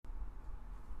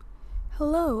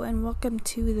Hello and welcome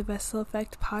to the Vessel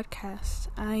Effect podcast.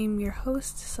 I'm your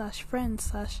host / friend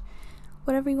 /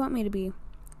 whatever you want me to be,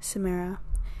 Samara.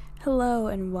 Hello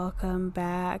and welcome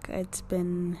back. It's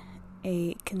been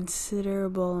a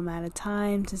considerable amount of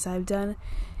time since I've done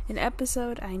an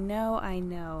episode. I know. I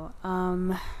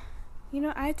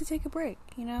had to take a break,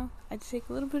 I had to take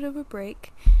a little bit of a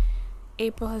break.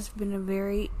 April has been a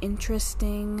very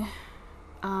interesting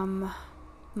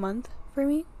month for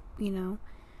me,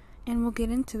 and we'll get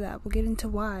into that. We'll get into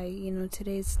why.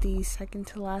 Today's the second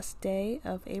to last day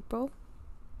of April.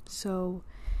 So,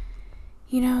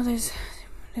 there's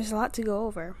a lot to go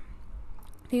over.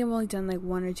 I think I've only done like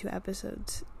 1 or 2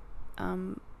 episodes,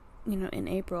 in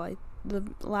April. The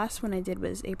last one I did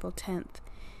was April 10th.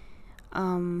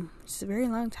 It's a very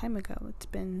long time ago. It's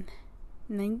been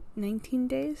 19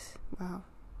 days. Wow.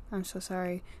 I'm so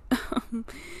sorry.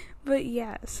 But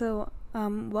yeah, so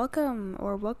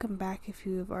welcome back if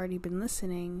you have already been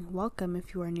listening. Welcome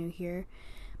if you are new here.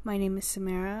 My name is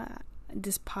Samara.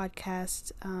 This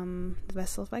podcast, The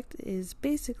Vessel Effect, is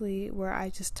basically where I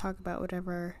just talk about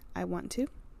whatever I want to,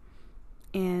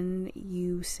 and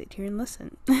you sit here and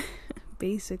listen.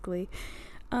 Basically,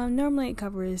 normally it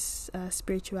covers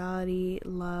spirituality,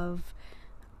 love,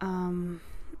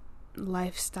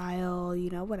 lifestyle,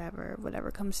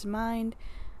 whatever comes to mind.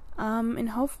 And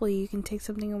hopefully you can take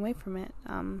something away from it.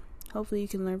 Hopefully you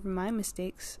can learn from my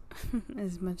mistakes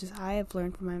as much as I have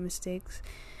learned from my mistakes.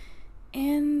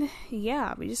 And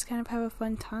yeah, we just kind of have a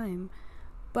fun time.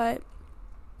 But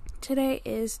today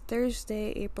is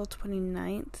Thursday, April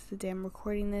 29th, the day I'm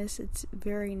recording this. It's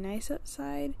very nice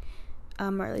outside,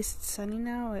 or at least it's sunny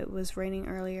now. It was raining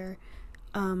earlier,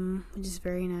 which is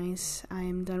very nice. I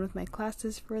am done with my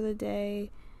classes for the day,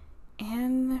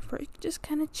 and we're just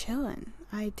kind of chilling.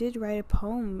 I did write a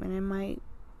poem, and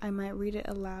I might read it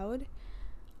aloud.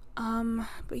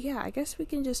 But yeah, I guess we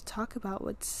can just talk about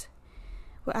what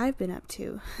I've been up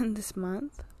to this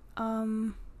month.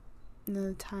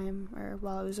 The time, or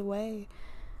while I was away.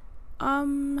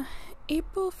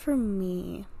 April for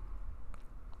me.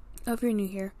 Oh, if you're new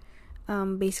here,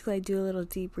 basically I do a little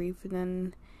debrief, and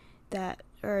then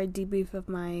a debrief of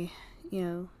my,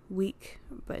 week.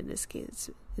 But in this case,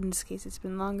 it's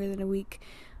been longer than a week.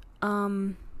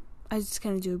 I just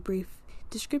kind of do a brief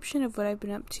description of what I've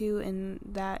been up to, and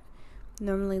that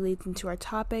normally leads into our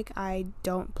topic. I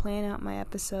don't plan out my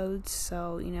episodes,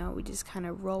 so, we just kind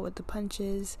of roll with the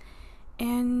punches.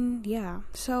 And yeah,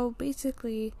 so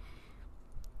basically,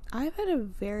 I've had a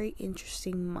very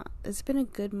interesting month. It's been a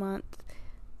good month,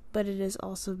 but it has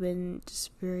also been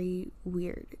just very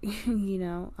weird,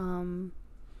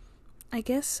 I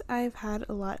guess I've had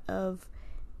a lot of,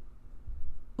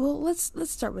 let's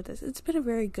start with this. It's been a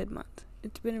very good month.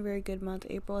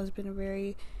 April has been a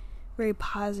very, very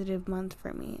positive month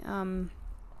for me.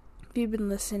 If you've been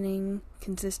listening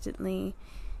consistently,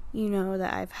 you know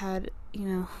that I've had,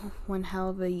 one hell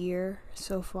of a year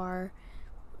so far.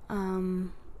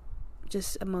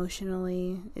 Just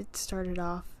emotionally, it started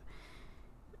off,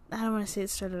 I don't want to say it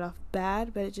started off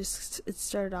bad, but it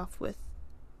started off with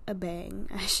a bang,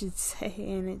 I should say,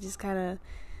 and it just kind of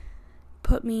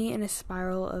put me in a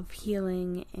spiral of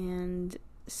healing and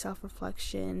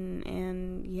self-reflection,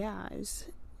 and yeah, it was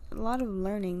a lot of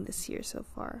learning this year so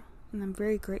far, and I'm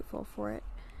very grateful for it.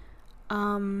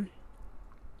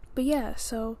 But yeah,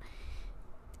 so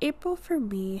April for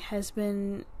me has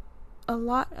been a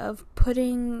lot of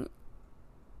putting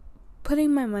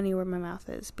my money where my mouth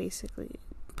is, basically.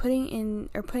 Putting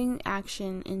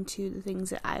action into the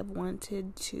things that I've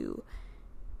wanted to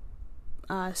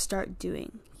start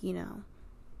doing,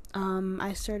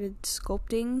 I started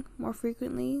sculpting more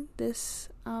frequently this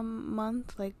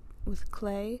month, like with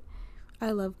clay.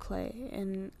 I love clay,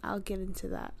 and I'll get into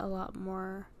that a lot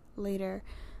more later.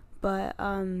 But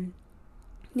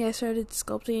yeah, I started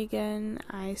sculpting again.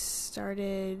 I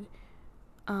started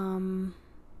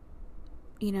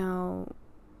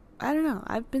I don't know.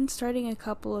 I've been starting a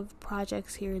couple of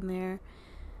projects here and there.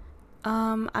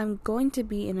 I'm going to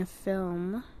be in a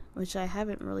film, which I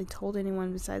haven't really told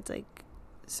anyone besides like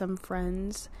some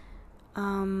friends,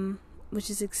 which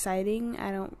is exciting.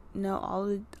 I don't know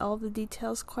all the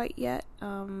details quite yet.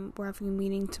 We're having a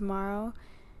meeting tomorrow,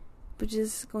 which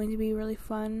is going to be really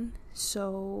fun.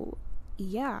 So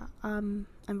yeah, I'm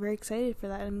very excited for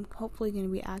that. I'm hopefully going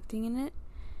to be acting in it.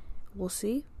 We'll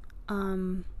see.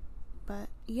 But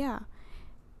yeah,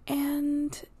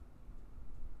 and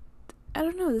I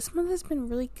don't know, this month has been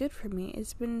really good for me.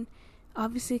 It's been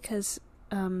obviously because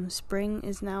spring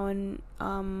is now in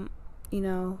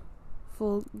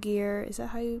full gear. Is that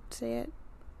how you say it?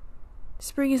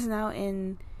 Spring is now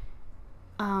in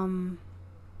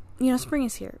spring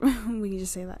is here. We can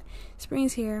just say that. Spring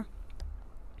is here.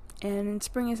 And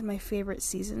spring is my favorite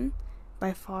season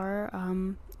by far.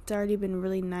 It's already been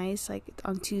really nice. Like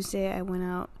on Tuesday, I went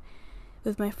out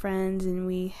with my friends and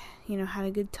we, had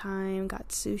a good time, got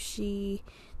sushi,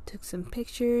 took some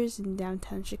pictures in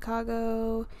downtown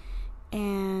Chicago,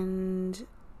 and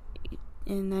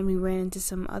then we ran into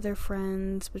some other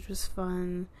friends, which was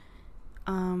fun.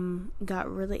 Got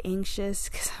really anxious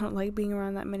because I don't like being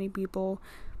around that many people,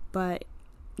 but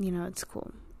it's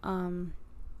cool.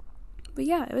 But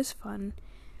yeah, it was fun.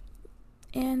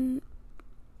 And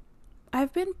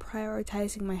I've been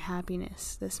prioritizing my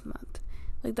happiness this month.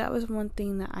 Like, that was one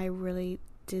thing that I really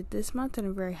did this month, and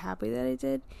I'm very happy that I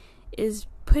did, is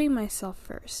putting myself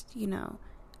first,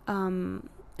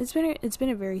 It's been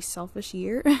a very selfish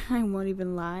year. I won't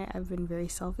even lie. I've been very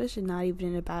selfish, and not even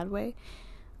in a bad way.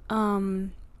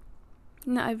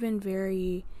 I've been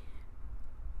very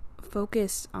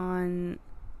focused on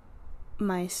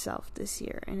myself this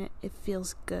year, and it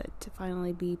feels good to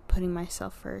finally be putting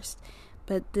myself first.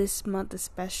 But this month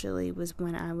especially was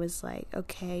when I was like,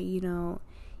 okay,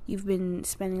 you've been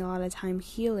spending a lot of time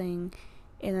healing,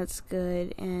 and that's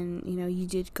good, and you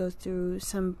did go through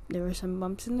there were some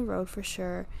bumps in the road for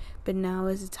sure, but now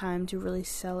is the time to really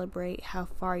celebrate how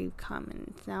far you've come,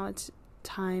 and now it's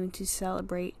time to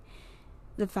celebrate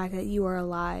the fact that you are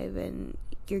alive and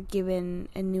you're given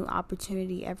a new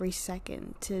opportunity every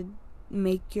second to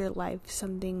make your life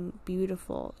something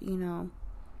beautiful,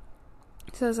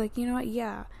 So I was like, you know what,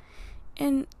 yeah.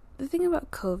 And the thing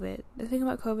about COVID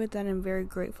that I'm very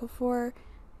grateful for,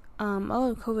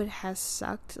 although COVID has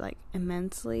sucked like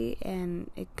immensely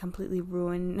and it completely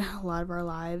ruined a lot of our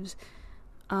lives,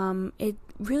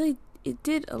 it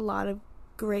did a lot of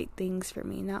great things for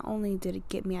me. Not only did it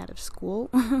get me out of school,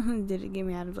 did it get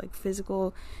me out of like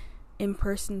physical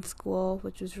in-person school,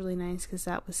 which was really nice because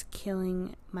that was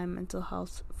killing my mental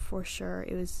health for sure.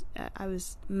 I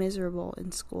was miserable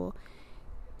in school,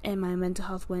 and my mental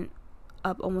health went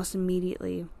up almost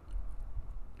immediately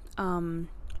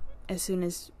as soon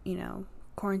as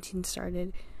quarantine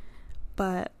started.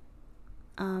 But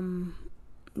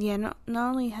not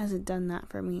only has it done that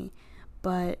for me,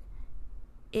 but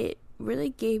it really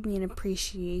gave me an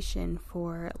appreciation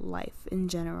for life in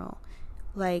general.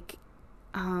 Like,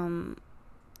 nothing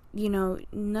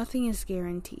is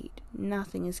guaranteed.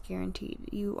 Nothing is guaranteed.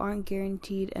 You aren't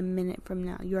guaranteed a minute from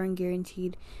now. You aren't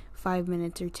guaranteed 5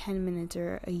 minutes or 10 minutes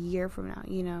or a year from now,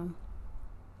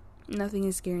 Nothing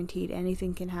is guaranteed.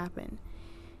 Anything can happen.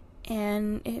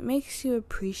 And it makes you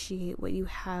appreciate what you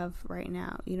have right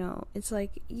now. It's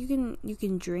like you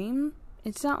can dream.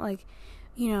 It's not like,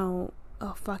 oh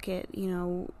fuck it,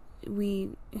 I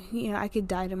could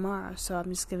die tomorrow, so I'm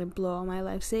just gonna blow all my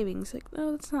life savings. Like,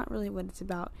 no, that's not really what it's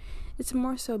about. It's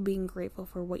more so being grateful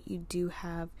for what you do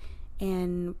have,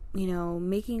 and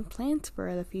making plans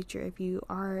for the future if you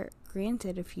are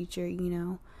granted a future,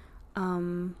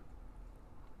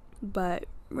 but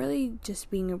really just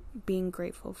being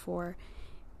grateful for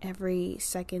every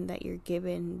second that you're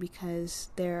given,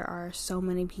 because there are so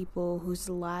many people whose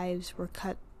lives were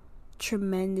cut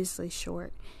tremendously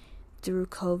short through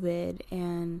COVID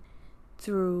and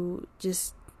through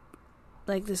just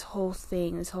like this whole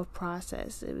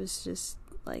process. It was just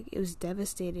like, it was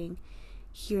devastating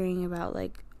hearing about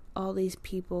like all these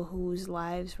people whose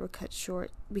lives were cut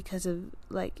short because of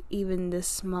like even the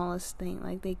smallest thing.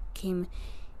 Like, they came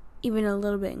even a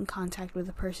little bit in contact with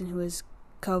a person who was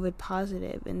COVID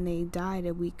positive and they died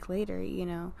a week later,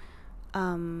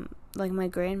 like my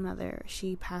grandmother,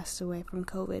 she passed away from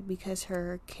COVID because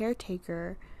her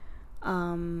caretaker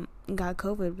got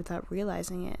COVID without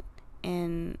realizing it,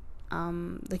 and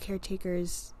the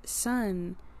caretaker's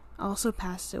son also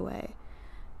passed away.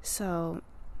 So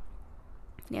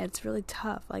yeah, it's really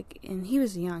tough. Like, and he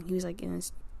was young. He was like in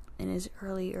his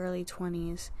early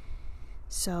 20s.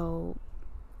 So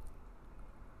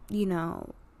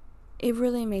it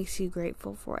really makes you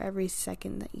grateful for every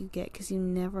second that you get, because you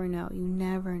never know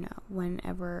when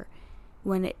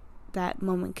that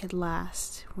moment could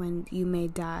last, when you may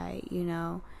die,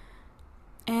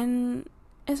 and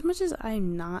as much as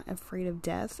I'm not afraid of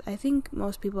death, I think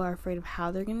most people are afraid of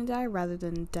how they're gonna die rather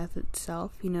than death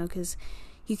itself, because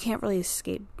you can't really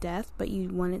escape death, but you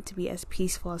want it to be as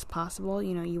peaceful as possible.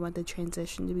 You want the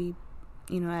transition to be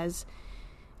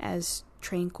as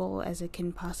tranquil as it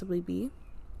can possibly be.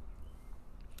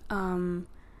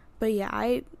 But yeah,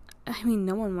 I mean,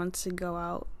 no one wants to go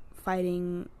out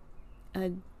fighting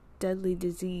a deadly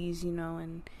disease,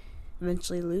 and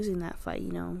eventually losing that fight,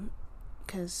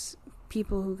 because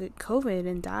people who get COVID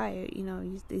and die,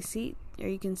 they see, or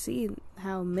you can see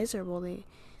how miserable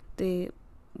they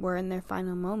were in their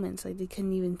final moments. Like, they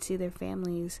couldn't even see their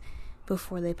families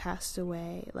before they passed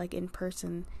away, like, in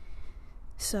person.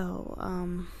 So,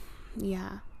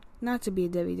 yeah, not to be a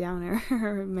Debbie Downer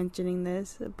mentioning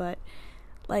this, but,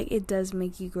 like, it does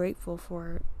make you grateful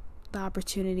for the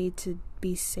opportunity to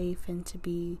be safe and to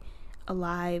be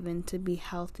alive and to be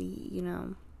healthy, you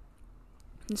know.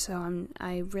 And so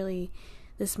I really,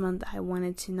 this month, I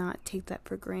wanted to not take that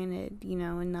for granted, you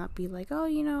know, and not be like, oh,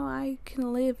 you know, I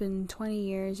can live in 20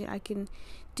 years, I can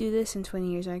do this in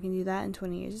 20 years, or I can do that in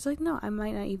 20 years. It's like, no, I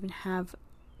might not even have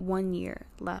 1 year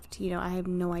left, you know, I have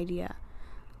no idea.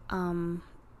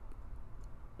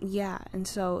 Yeah, and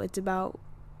so it's about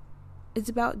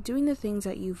doing the things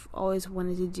that you've always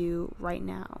wanted to do right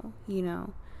now, you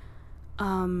know.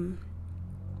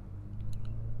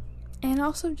 And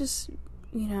also just,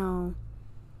 you know,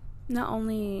 not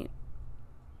only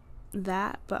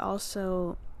that, but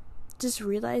also just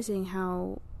realizing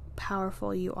how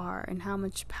powerful you are and how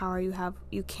much power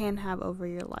you can have over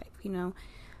your life, you know.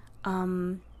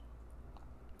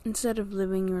 Instead of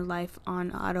living your life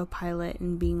on autopilot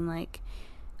and being like,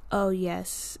 oh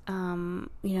yes, you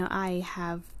know, I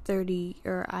have 30,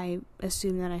 or I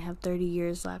assume that I have 30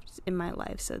 years left in my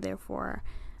life, so therefore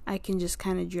I can just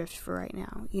kind of drift for right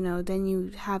now, you know. Then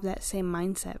you have that same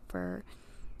mindset for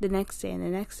the next day and the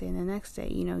next day and the next day,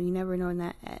 you know. You never know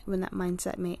when that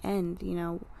mindset may end, you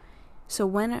know. So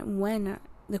when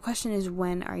the question is,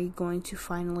 when are you going to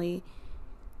finally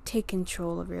take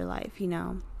control of your life, you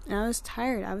know? And I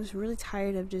was really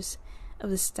tired of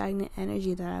the stagnant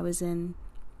energy that I was in,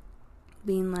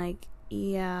 being like,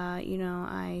 yeah, you know,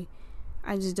 I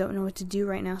just don't know what to do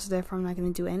right now, so therefore I'm not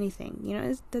going to do anything. You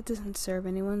know, that doesn't serve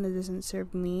anyone. That doesn't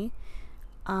serve me.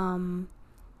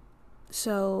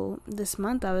 So this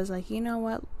month I was like, you know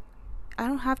what? I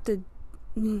don't have to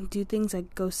do things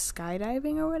like go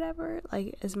skydiving or whatever,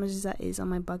 like, as much as that is on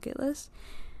my bucket list.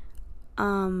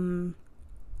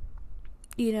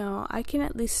 You know, I can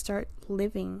at least start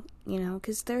living, you know,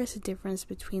 because there is a difference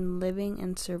between living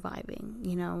and surviving,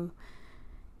 you know.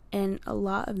 And a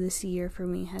lot of this year for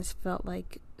me has felt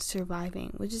like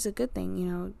surviving, which is a good thing, you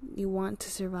know. You want to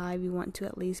survive, you want to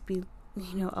at least be,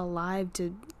 you know, alive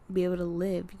to be able to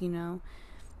live, you know.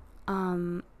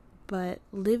 But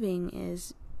living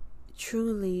is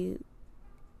truly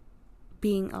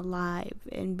being alive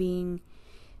and being,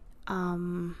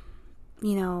 you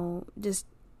know, just,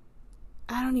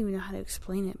 I don't even know how to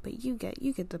explain it, but you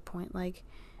get the point. Like,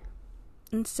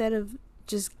 instead of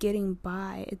just getting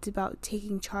by, it's about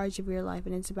taking charge of your life,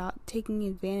 and it's about taking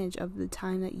advantage of the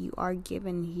time that you are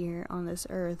given here on this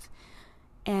earth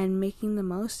and making the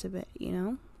most of it, you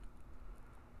know.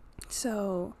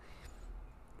 So,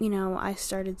 you know, I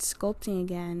started sculpting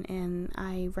again, and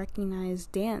I recognize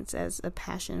dance as a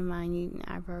passion of mine.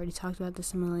 I've already talked about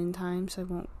this a million times, so I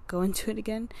won't go into it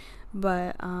again,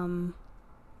 but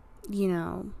you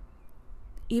know,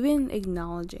 even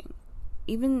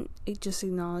just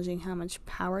acknowledging how much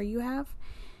power you have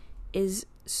is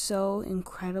so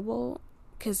incredible,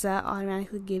 because that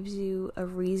automatically gives you a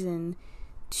reason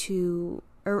to,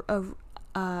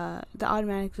 that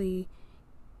automatically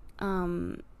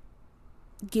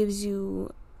gives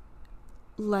you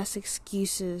less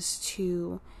excuses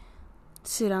to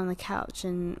sit on the couch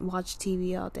and watch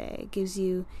TV all day.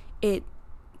 It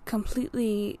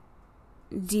completely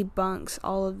debunks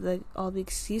all the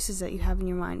excuses that you have in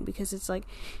your mind, because it's like,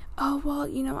 oh, well,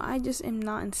 you know, I just am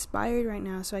not inspired right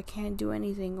now, so I can't do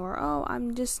anything, or, oh,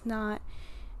 I'm just not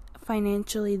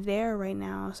financially there right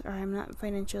now, or I'm not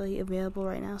financially available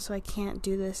right now, so I can't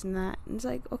do this and that. And it's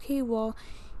like, okay, well,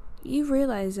 you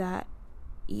realize that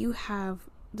you have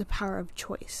the power of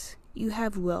choice. You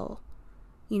have will,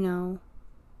 you know.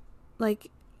 Like,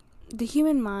 the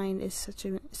human mind is such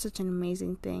an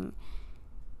amazing thing,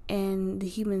 and the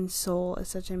human soul is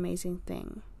such an amazing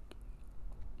thing.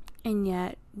 And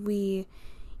yet we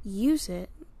use it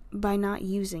by not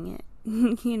using it.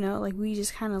 You know, like, we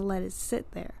just kind of let it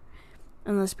sit there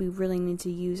unless we really need to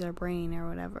use our brain or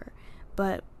whatever.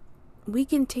 But we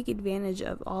can take advantage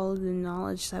of all of the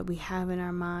knowledge that we have in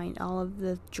our mind, all of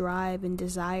the drive and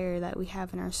desire that we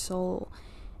have in our soul,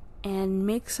 and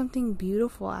make something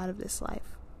beautiful out of this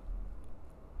life.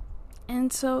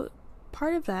 And so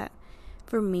part of that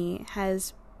for me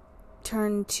has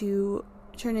turned into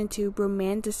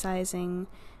romanticizing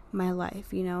my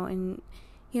life, you know. And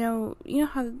you know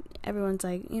how everyone's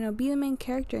like, you know, be the main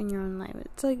character in your own life.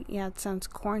 It's like, yeah, it sounds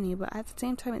corny, but at the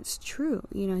same time it's true.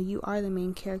 You know, you are the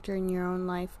main character in your own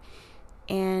life,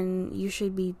 and you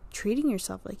should be treating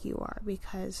yourself like you are,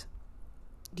 because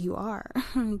you are.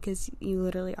 Because you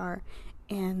literally are.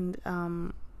 And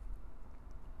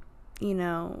you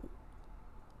know,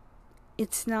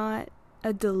 it's not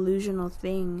a delusional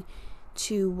thing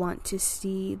to want to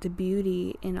see the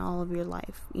beauty in all of your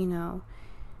life, you know.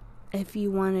 If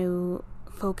you want to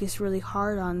focus really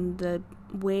hard on the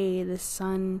way the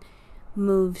sun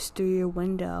moves through your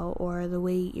window, or the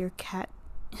way your cat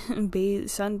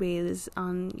sunbathes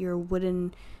on your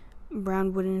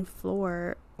brown wooden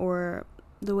floor, or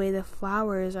the way the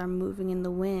flowers are moving in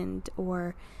the wind,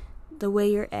 or the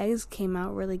way your eggs came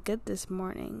out really good this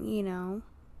morning, you know,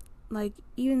 like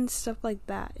even stuff like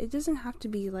that. It doesn't have to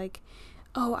be like,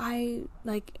 oh, I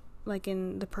like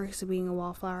in The Perks of Being a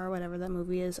Wallflower, or whatever that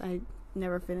movie is. I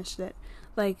never finished it.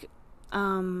 Like,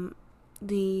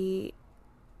 the,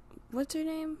 what's her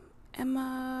name?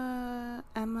 Emma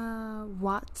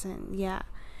Watson. Yeah.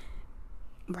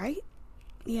 Right?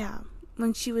 Yeah.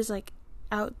 When she was like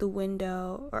out the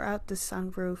window or out the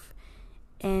sunroof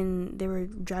and they were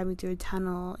driving through a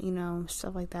tunnel, you know,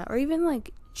 stuff like that. Or even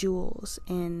like Jules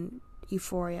in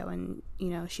Euphoria, when, you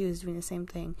know, she was doing the same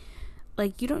thing.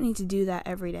 Like, you don't need to do that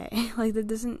every day. Like, that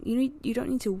doesn't, you don't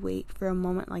need to wait for a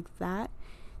moment like that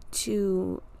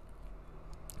to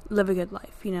live a good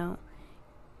life, you know.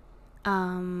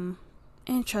 And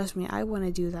trust me, I want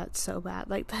to do that so bad.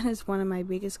 Like, that is one of my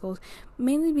biggest goals,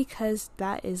 mainly because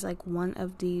that is like one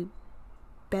of the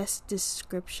best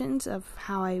descriptions of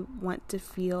how I want to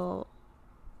feel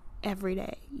every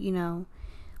day, you know.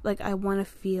 Like, I want to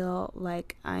feel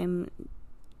like I'm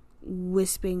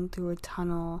wisping through a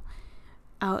tunnel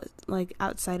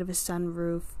outside of a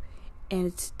sunroof, and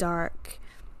it's dark,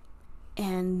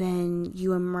 and then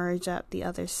you emerge out the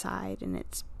other side, and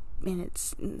it's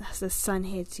the sun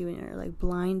hits you and you're like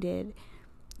blinded,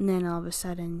 and then all of a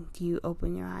sudden you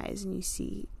open your eyes and you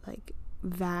see like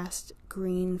vast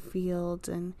green fields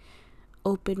and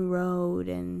open road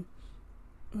and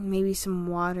maybe some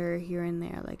water here and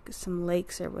there, like some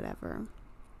lakes or whatever,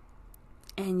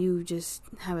 and you just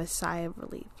have a sigh of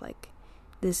relief, like,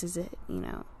 this is it, you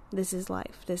know, this is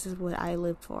life, this is what I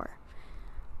live for.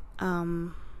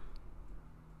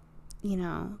 You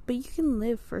know, but you can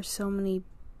live for so many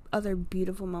other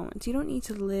beautiful moments. You don't need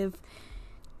to live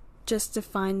just to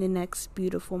find the next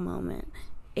beautiful moment.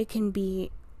 It can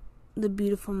be the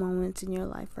beautiful moments in your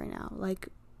life right now. Like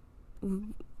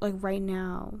right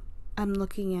now, I'm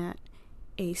looking at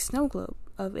a snow globe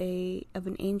of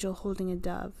an angel holding a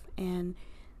dove, and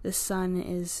the sun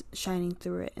is shining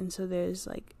through it, and so there's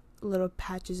like little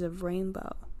patches of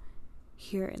rainbow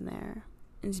here and there.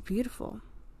 It's beautiful.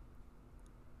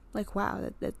 Like, wow,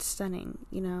 that's stunning,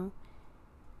 you know.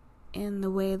 And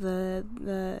the way the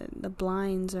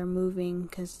blinds are moving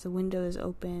because the window is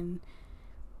open.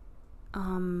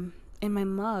 And my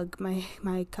mug,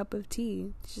 my cup of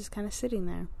tea, is just kind of sitting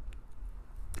there.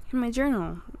 And my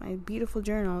journal, my beautiful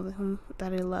journal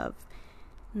that I love.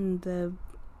 And the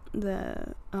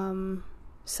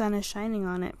sun is shining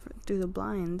on it through the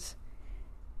blinds.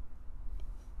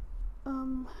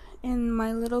 And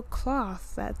my little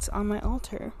cloth that's on my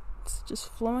altar, it's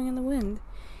just flowing in the wind.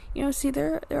 You know, see,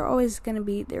 there are always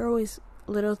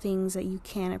little things that you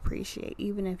can appreciate,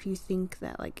 even if you think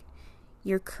that like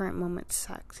your current moment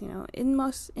sucks. You know, in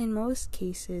most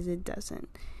cases it doesn't.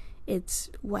 It's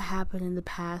what happened in the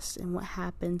past and what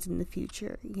happens in the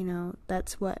future. You know,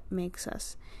 that's what makes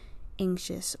us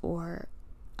anxious or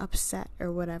upset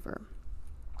or whatever.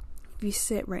 If you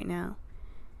sit right now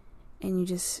and you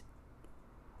just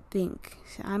think,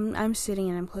 I'm sitting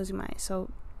and I'm closing my eyes, so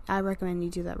I recommend you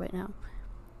do that right now.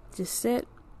 Just sit,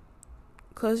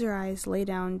 close your eyes, lay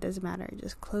down, doesn't matter.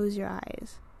 Just close your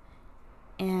eyes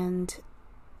and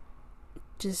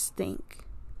just think,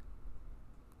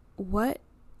 what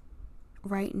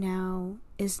right now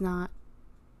is not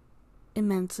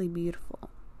immensely beautiful?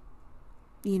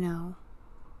 You know,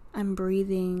 I'm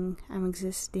breathing, I'm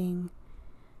existing,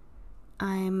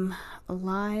 I'm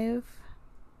alive,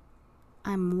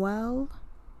 I'm well,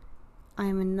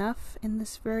 I'm enough in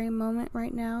this very moment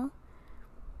right now.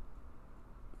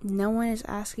 No one is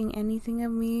asking anything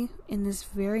of me in this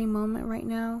very moment right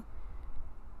now.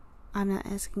 I'm not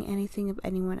asking anything of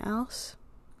anyone else.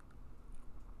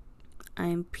 I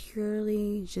am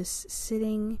purely just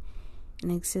sitting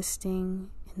and existing,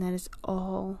 and that is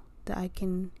all that I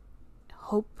can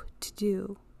hope to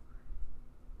do.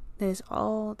 That is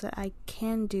all that I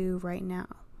can do right now.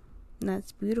 And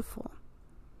that's beautiful.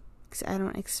 Because I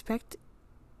don't expect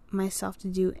myself to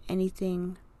do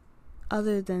anything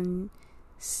other than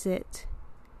sit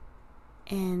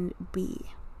and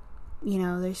be. You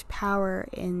know, there's power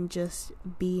in just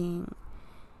being.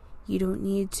 You don't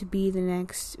need to be the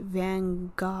next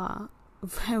Van Gogh.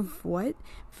 What?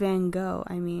 Van Gogh,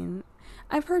 I mean.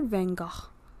 I've heard Van Gogh,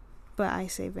 but I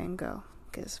say Van Gogh,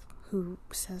 because who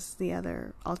says the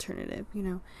other alternative, you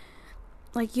know.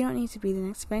 Like, you don't need to be the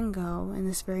next Van Gogh in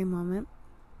this very moment.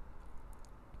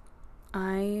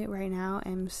 I, right now,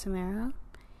 am Samara,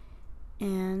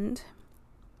 and,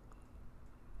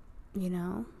 you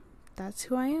know, that's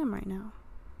who I am right now.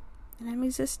 And I'm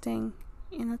existing,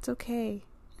 and that's okay.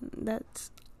 And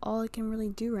that's all I can really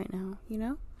do right now, you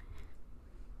know?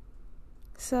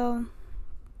 So,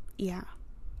 yeah.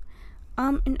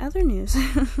 In other news,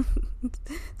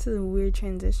 it's a weird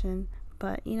transition,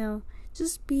 but, you know,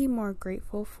 just be more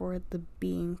grateful for the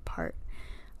being part.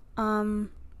 I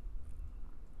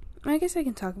guess I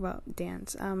can talk about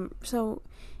dance. So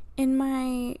in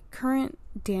my current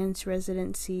dance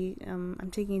residency,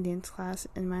 I'm taking a dance class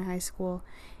in my high school,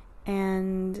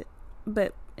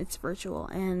 but it's virtual,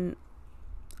 and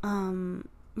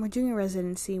we're doing a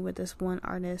residency with this one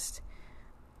artist,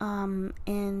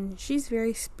 and she's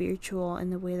very spiritual in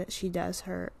the way that she does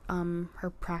her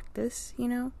practice, you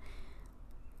know.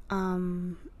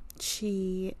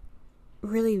 She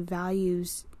really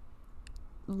values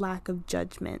lack of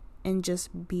judgment and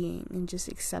just being and just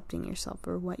accepting yourself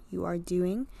for what you are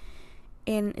doing,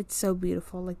 and it's so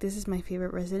beautiful. Like, this is my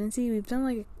favorite residency. We've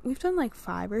done like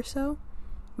 5 or so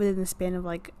within the span of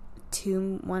like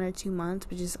 1 or 2 months,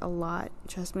 which is a lot.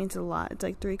 Trust me, it's a lot. It's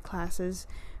like 3 classes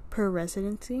per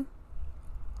residency.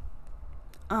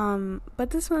 But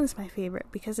this one is my favorite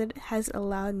because it has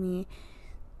allowed me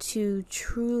to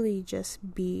truly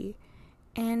just be.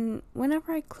 And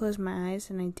whenever I close my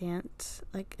eyes and I dance,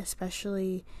 like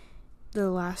especially the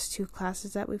last 2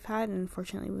 classes that we've had, and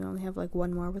unfortunately we only have like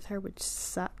 1 more with her, which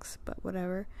sucks, but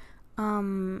whatever.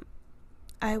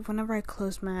 Whenever I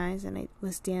closed my eyes and I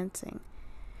was dancing,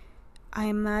 I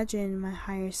imagine my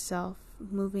higher self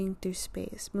moving through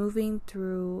space, normally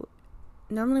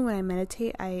when I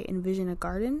meditate, I envision a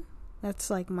garden. That's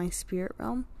like my spirit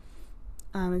realm.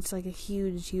 It's like a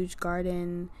huge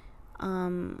garden,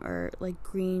 or like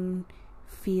green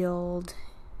field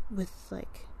with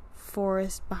like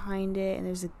forest behind it, and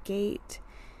there's a gate.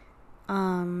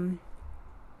 But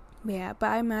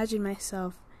I imagine me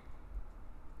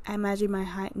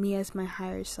as my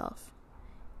higher self,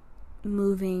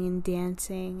 moving and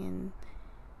dancing, and,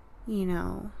 you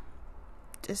know,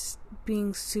 just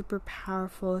being super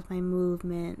powerful with my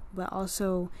movement, but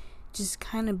also just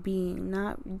kind of being,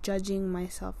 not judging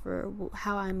myself for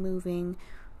how I'm moving,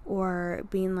 or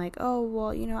being like, oh,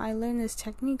 well, you know, I learned this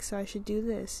technique, so I should do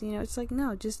this. You know, it's like,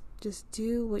 no, just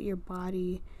do what your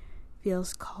body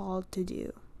feels called to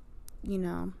do, you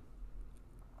know.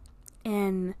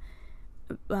 And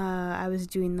I was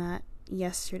doing that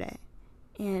yesterday,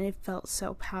 and it felt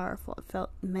so powerful. It felt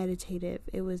meditative.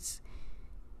 It was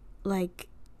like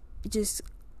just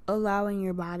allowing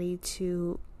your body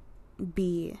to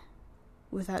be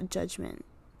without judgment.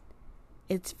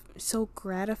 It's so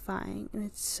gratifying, and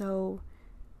it's so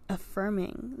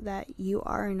affirming that you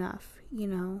are enough, you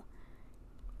know,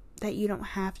 that you don't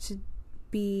have to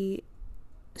be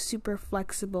super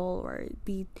flexible or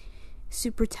be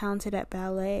super talented at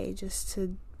ballet just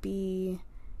to be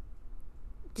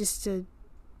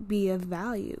of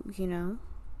value, you know.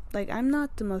 Like, I'm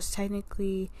not the most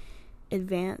technically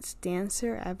advanced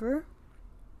dancer ever,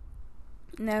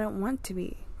 and I don't want to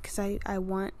be, because I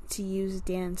want to use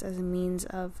dance as a means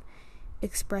of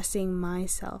expressing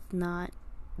myself, not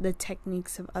the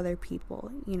techniques of other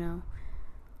people, you know.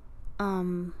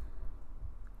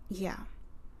 Yeah,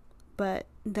 but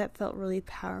that felt really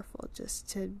powerful just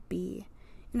to be.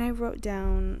 And I wrote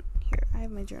down here, I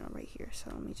have my journal right here, so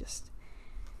let me just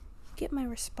get my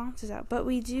responses out. But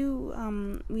we do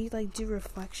do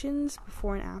reflections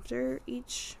before and after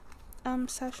each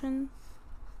session.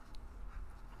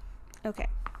 Okay,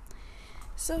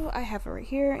 so I have it right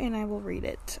here, and I will read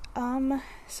it.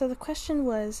 So the question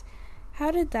was,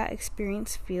 how did that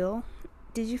experience feel?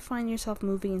 Did you find yourself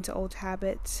moving into old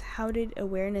habits? How did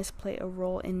awareness play a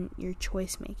role in your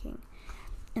choice making?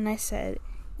 And I said,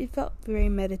 it felt very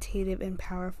meditative and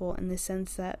powerful in the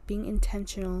sense that being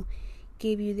intentional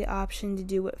gave you the option to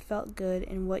do what felt good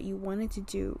and what you wanted to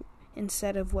do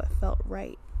instead of what felt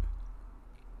right.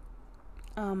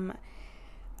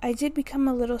 I did become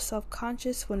a little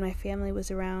self-conscious when my family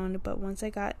was around, but once I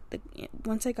got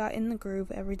in the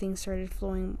groove, everything started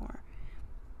flowing more.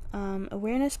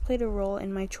 Awareness played a role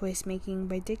in my choice making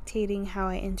by dictating how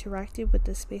I interacted with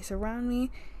the space around me,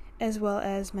 as well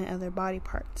as my other body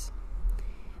parts.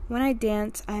 When I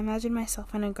dance, I imagine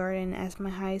myself in a garden as my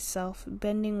highest self,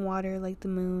 bending water like the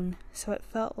moon, so it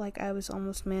felt like I was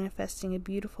almost manifesting a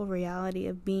beautiful reality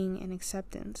of being and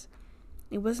acceptance.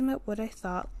 It wasn't about what I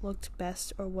thought looked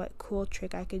best or what cool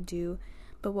trick I could do,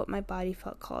 but what my body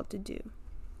felt called to do.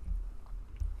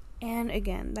 And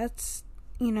again, that's,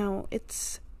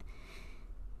 it's,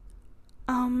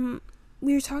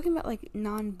 we were talking about, like,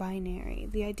 non-binary,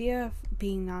 the idea of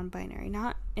being non-binary,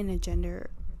 not in a gender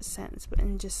sense, but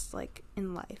in just, like,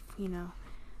 in life,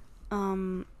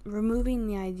 removing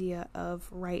the idea of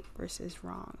right versus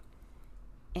wrong,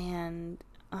 and,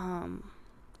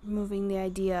 removing the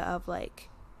idea of, like,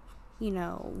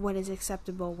 what is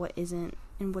acceptable, what isn't,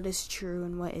 and what is true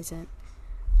and what isn't,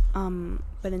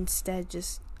 but instead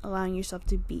just allowing yourself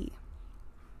to be.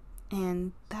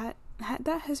 And that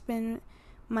has been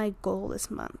my goal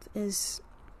this month, is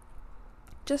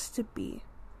just to be,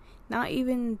 not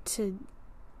even to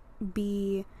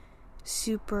be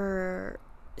super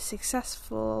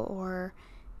successful or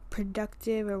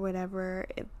productive or whatever,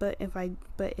 but if I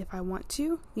want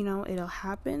to, it'll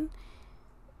happen.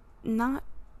 Not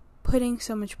putting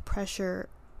so much pressure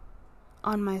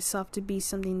on myself to be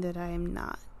something that I am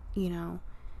not,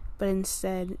 but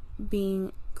instead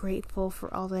being grateful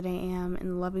for all that I am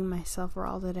and loving myself for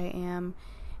all that I am,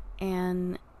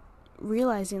 and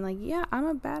realizing, like, yeah, I'm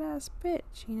a badass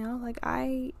bitch, like,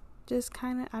 I just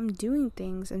I'm doing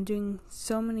things. I'm doing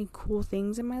so many cool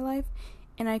things in my life,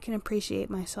 and I can appreciate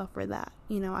myself for that.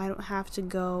 I don't have to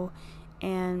go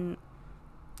and,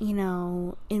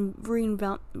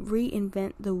 reinvent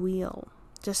the wheel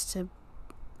just to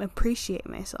appreciate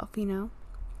myself,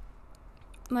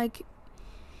 Like,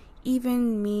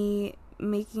 even me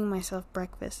making myself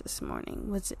breakfast this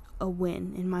morning was a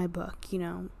win in my book,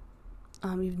 even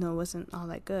though it wasn't all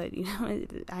that good,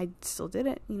 I still did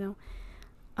it,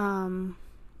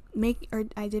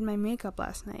 I did my makeup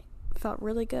last night. Felt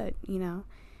really good,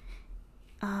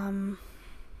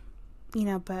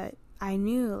 but I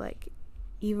knew, like,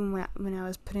 even when I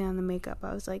was putting on the makeup,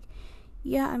 I was like,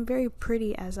 yeah, I'm very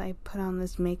pretty as I put on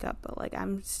this makeup, but, like,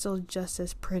 I'm still just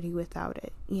as pretty without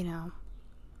it, And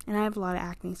I have a lot of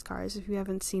acne scars. If you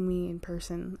haven't seen me in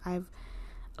person, I have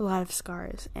a lot of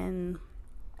scars, and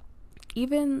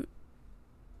even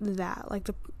that, like,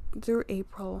 through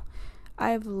April,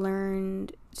 I've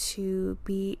learned to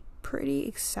be pretty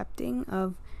accepting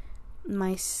of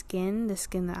my skin, the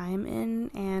skin that I am in,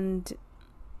 and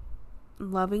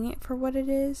loving it for what it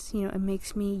is. It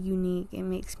makes me unique, it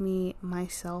makes me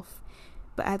myself,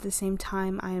 but at the same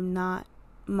time, I am not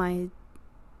my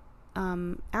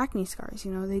acne scars,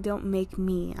 they don't make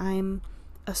me. I'm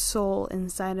a soul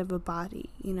inside of a body,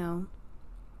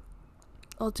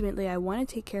 Ultimately, I want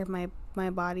to take care of my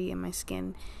body and my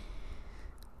skin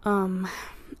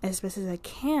as best as I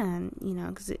can,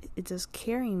 because it does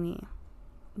carry me.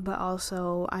 But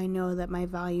also, I know that my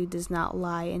value does not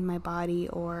lie in my body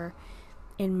or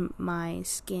in my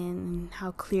skin, and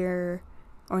how clear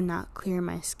or not clear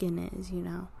my skin is,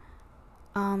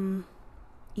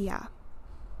 yeah.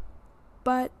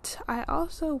 But I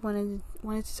also wanted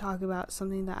to talk about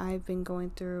something that I've been going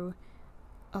through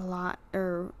a lot,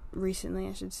 or recently,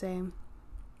 I should say.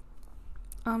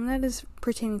 That is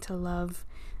pertaining to love.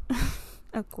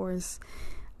 Of course,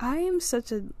 I am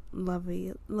such a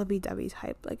lovey-dovey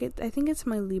type. Like, I think it's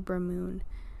my Libra moon,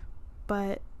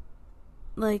 but,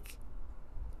 like,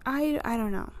 I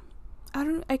don't know.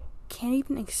 I can't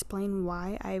even explain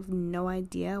why. I have no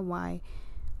idea why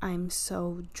I'm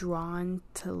so drawn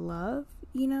to love,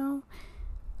 and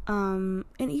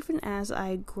even as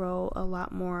I grow a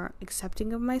lot more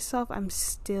accepting of myself, I'm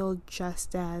still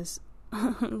just as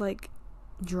like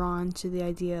drawn to the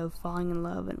idea of falling in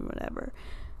love and whatever,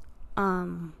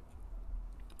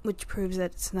 which proves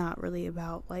that it's not really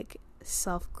about, like,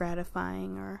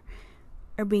 self-gratifying or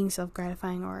being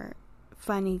self-gratifying or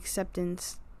finding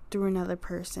acceptance through another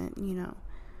person.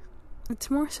 It's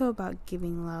more so about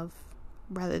giving love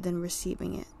rather than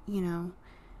receiving it.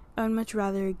 I would much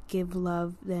rather give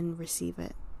love than receive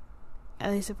it.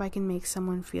 At least if I can make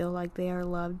someone feel like they are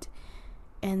loved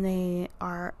and they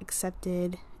are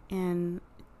accepted and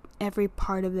every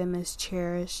part of them is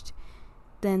cherished,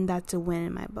 then that's a win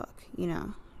in my book,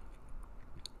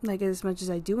 Like, as much as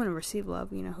I do want to receive love,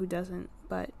 who doesn't?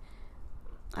 But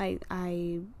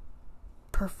I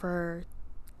prefer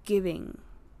giving,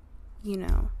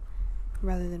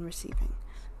 rather than receiving.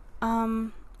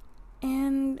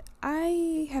 And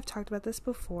I have talked about this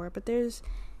before, but there's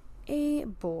a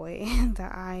boy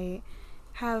that I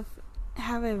have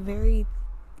a very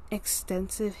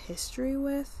extensive history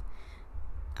with.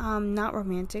 Not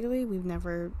romantically. We've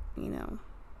never,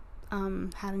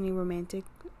 had any romantic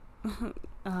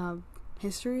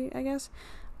history, I guess.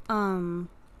 But,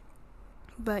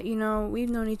 we've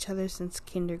known each other since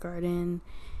kindergarten,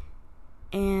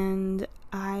 and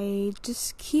I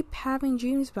just keep having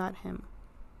dreams about him.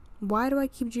 Why do I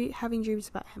keep having dreams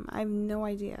about him? I have no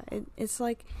idea. It's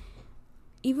like,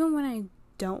 even when I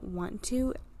don't want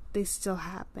to, they still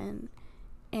happen.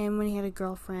 And when he had a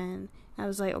girlfriend, I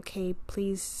was like, okay,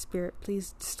 please, Spirit,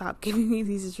 please stop giving me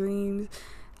these dreams.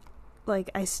 Like,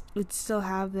 I would still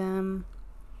have them.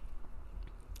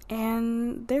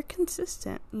 And they're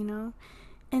consistent, you know?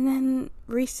 And then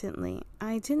recently,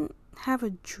 I didn't have a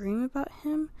dream about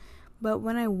him, but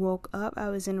when I woke up, I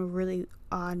was in a really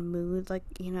odd mood. Like,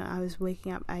 you know, I was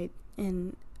waking up,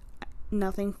 and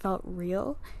nothing felt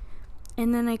real.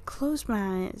 And then I closed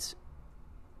my eyes,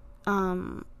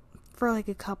 for like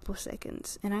a couple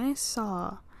seconds, and I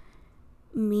saw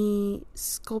me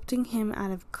sculpting him out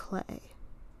of clay.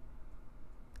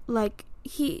 Like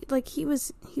he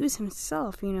was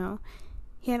himself, you know.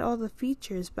 He had all the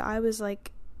features, but I was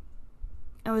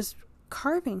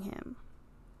carving him,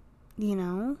 you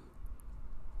know.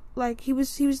 Like he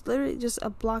was literally just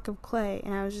a block of clay,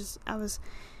 and I was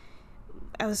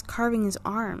carving his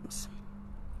arms.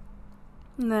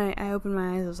 And then I opened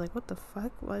my eyes. I was like, "What the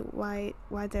fuck? Why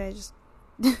did I just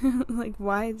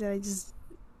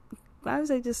why was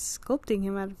I just sculpting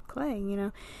him out of clay? You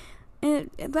know?"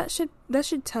 And that should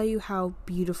tell you how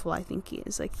beautiful I think he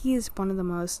is. Like, he is one of the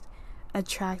most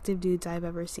attractive dudes I've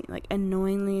ever seen. Like,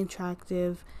 annoyingly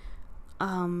attractive.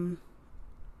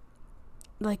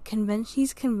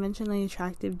 He's conventionally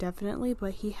attractive, definitely,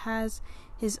 but he has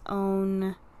his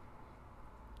own,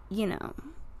 you know,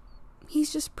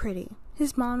 he's just pretty.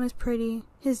 His mom is pretty.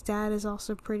 His dad is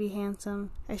also pretty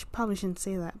handsome. I probably shouldn't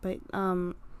say that, but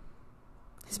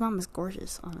his mom is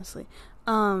gorgeous, honestly.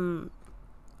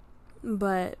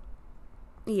 But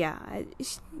yeah,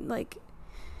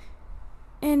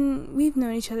 and we've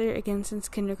known each other again since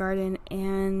kindergarten,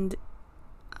 and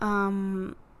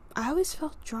I always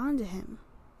felt drawn to him.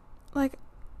 Like,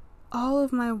 all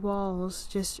of my walls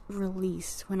just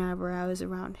released whenever I was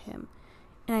around him,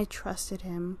 and I trusted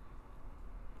him.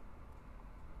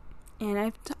 And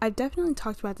I've definitely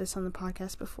talked about this on the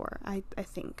podcast before. I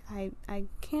think I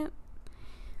can't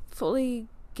fully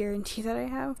guarantee that I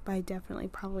have, but I definitely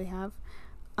probably have.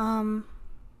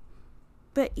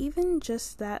 But even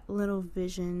just that little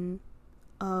vision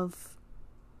of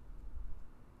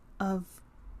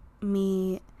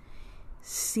me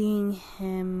seeing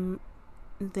him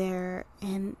there,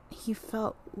 and he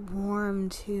felt warm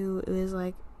too. It was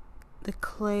like the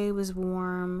clay was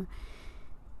warm.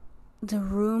 The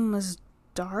room was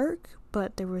dark,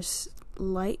 but there was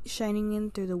light shining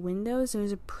in through the windows. It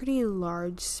was a pretty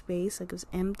large space. Like, it was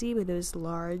empty, but it was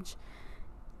large.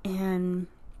 And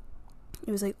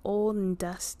it was like old and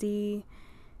dusty.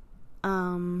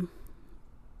 There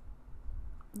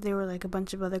were like a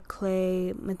bunch of other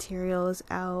clay materials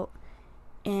out,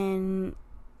 and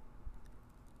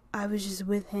I was just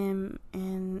with him,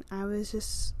 and I was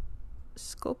just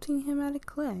sculpting him out of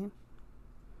clay.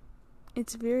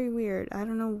 It's very weird. I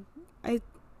don't know. I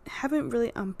haven't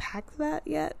really unpacked that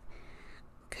yet,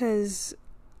 because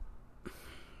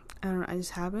I don't know, I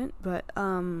just haven't. But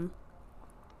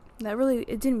that really,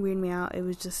 it didn't weird me out. It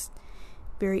was just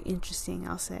very interesting,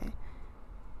 I'll say.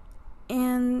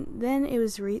 And then it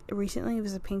was recently, it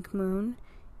was a pink moon,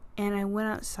 and I went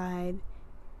outside,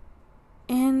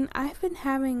 and I've been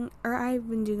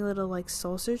doing a little like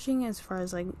soul searching as far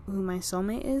as like who my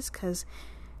soulmate is, because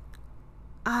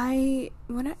every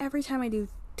time I do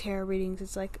tarot readings,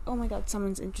 it's like, oh my god,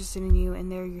 someone's interested in you,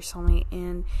 and they're your soulmate,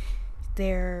 and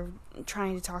they're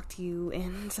trying to talk to you,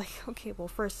 and it's like, okay, well,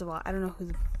 first of all, I don't know who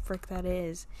the frick that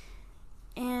is.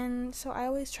 And so I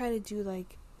always try to do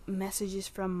like messages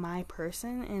from my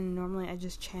person, and normally I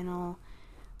just channel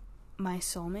my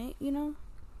soulmate, you know.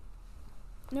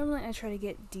 Normally I try to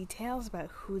get details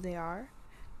about who they are.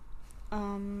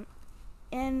 And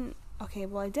okay,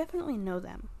 well, I definitely know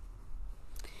them.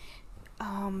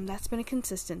 That's been a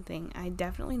consistent thing. I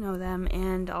definitely know them,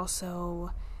 and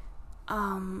also,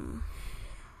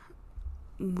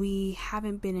 we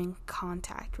haven't been in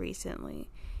contact recently.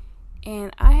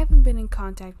 And I haven't been in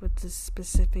contact with this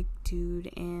specific dude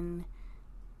in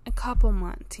a couple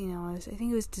months, you know. I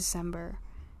think it was December.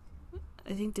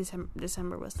 I think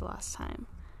December was the last time.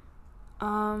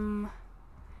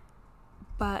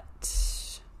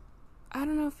 But I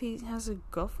don't know if he has a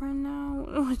girlfriend now,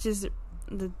 which is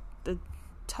the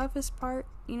toughest part,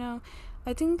 you know.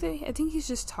 I think he's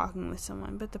just talking with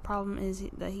someone, but the problem is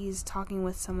that he's talking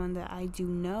with someone that I do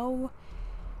know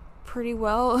pretty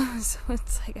well, so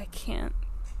it's like I can't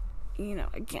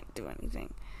do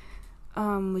anything,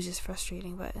 which is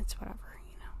frustrating, but it's whatever,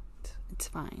 you know. It's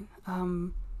fine.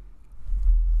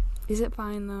 Is it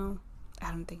fine though?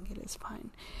 I don't think it is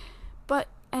fine. But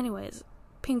anyways,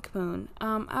 pink moon.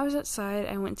 I was outside.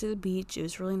 I went to the beach. It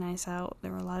was really nice out.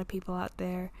 There were a lot of people out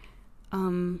there.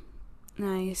 And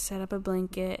and I set up a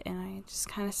blanket, and I just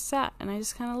kind of sat, and I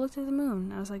just kind of looked at the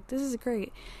moon. I was like, this is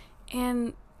great.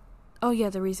 And oh yeah,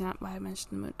 the reason why I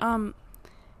mentioned the moon.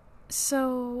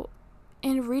 So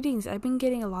in readings, I've been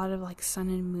getting a lot of like sun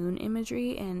and moon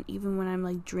imagery, and even when I'm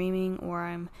like dreaming or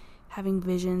I'm having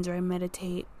visions or I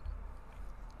meditate,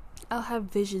 I'll have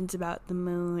visions about the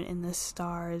moon and the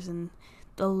stars and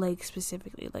the lake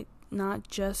specifically, like not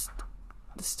just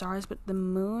the stars but the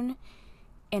moon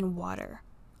and water.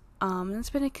 It's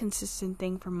been a consistent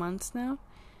thing for months now,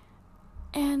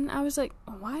 and I was like,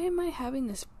 why am I having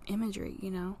this imagery,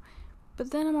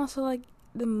 But then I'm also like,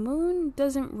 the moon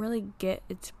doesn't really get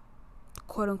its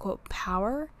quote-unquote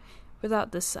power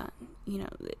without the sun.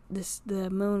 The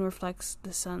moon reflects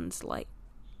the sun's light,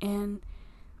 and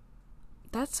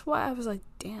that's why I was like,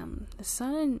 damn, the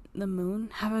sun and the moon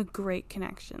have a great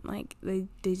connection. Like, they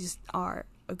just are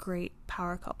a great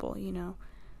power couple,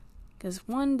 because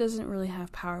one doesn't really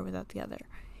have power without the other.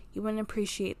 You wouldn't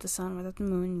appreciate the sun without the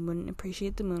moon. You wouldn't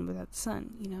appreciate the moon without the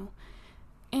sun,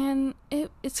 And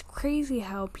it's crazy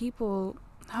how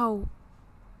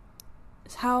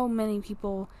many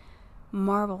people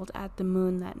marveled at the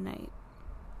moon that night.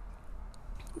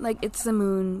 Like, it's the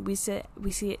moon. We see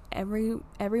it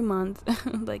every month.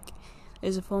 Like,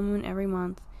 there's a full moon every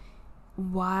month.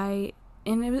 Why?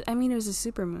 And it was a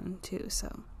super moon too.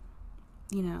 So,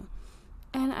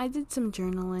 And I did some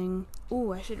journaling.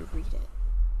 Ooh, I should read it.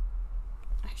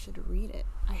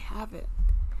 I have it.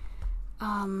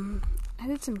 I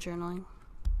did some journaling.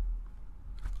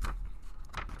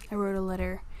 I wrote a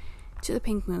letter to the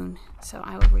pink moon, so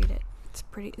I will read it.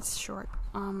 It's short.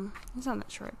 It's not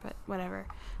that short, but whatever.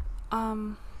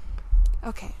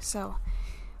 Okay, so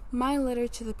my letter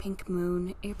to the pink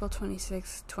moon, April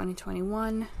 26,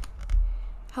 2021.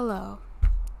 Hello.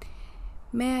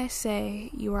 May I say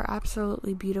you are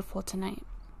absolutely beautiful tonight.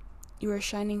 You are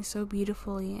shining so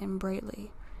beautifully and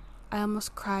brightly. I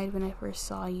almost cried when I first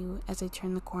saw you as I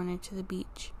turned the corner to the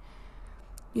beach.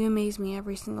 You amaze me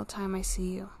every single time I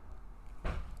see you.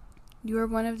 You are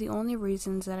one of the only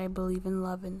reasons that I believe in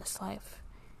love in this life.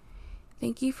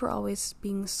 Thank you for always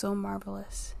being so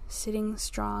marvelous, sitting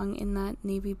strong in that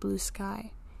navy blue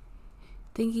sky.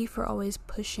 Thank you for always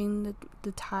pushing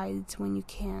the tides when you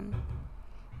can.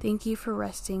 Thank you for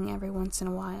resting every once in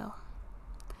a while.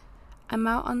 I'm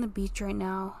out on the beach right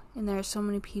now, and there are so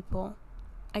many people.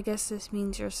 I guess this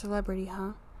means you're a celebrity,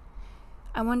 huh?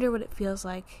 I wonder what it feels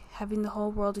like, having the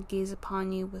whole world to gaze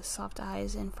upon you with soft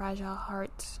eyes and fragile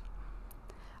hearts.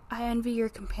 I envy your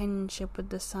companionship with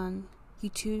the sun. You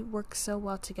two work so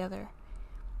well together.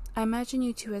 I imagine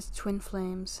you two as twin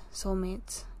flames,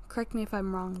 soulmates. Correct me if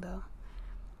I'm wrong, though.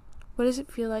 What does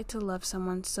it feel like to love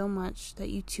someone so much that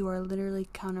you two are literally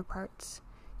counterparts?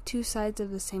 Two sides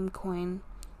of the same coin,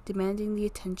 demanding the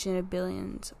attention of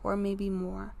billions, or maybe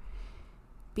more,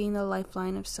 being the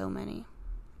lifeline of so many.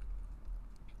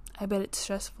 I bet it's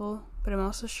stressful, but I'm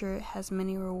also sure it has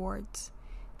many rewards.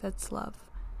 That's love.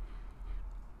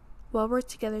 While we're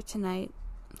together tonight,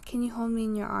 can you hold me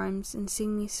in your arms and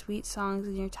sing me sweet songs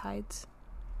in your tides?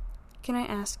 Can I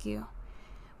ask you,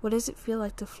 what does it feel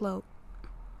like to float?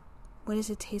 What does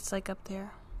it taste like up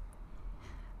there?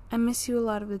 I miss you a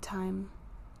lot of the time.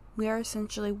 We are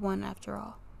essentially one after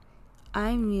all.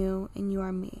 I'm you and you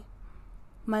are me.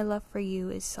 My love for you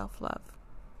is self-love.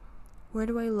 Where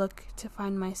do I look to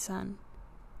find my sun?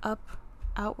 Up,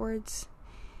 outwards?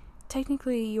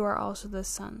 Technically, you are also the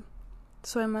sun,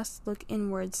 so I must look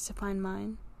inwards to find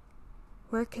mine.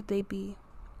 Where could they be?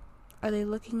 Are they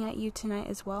looking at you tonight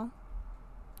as well?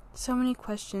 So many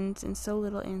questions and so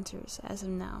little answers as of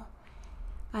now.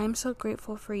 I am so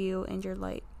grateful for you and your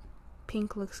light.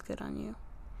 Pink looks good on you.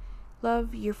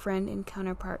 Love, your friend and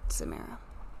counterpart, Samara.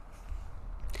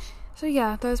 So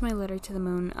yeah, that was my letter to the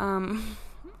moon.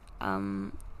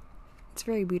 It's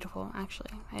very beautiful,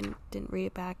 actually. I didn't read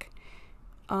it back.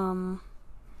 But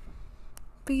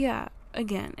yeah,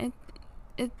 again,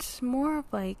 it's more of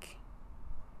like,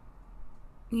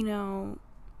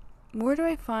 where do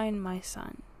I find my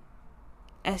sun?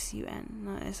 S-U-N,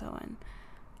 not S-O-N.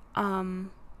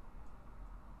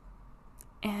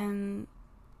 And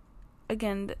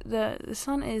again, the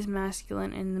sun is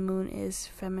masculine and the moon is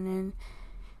feminine.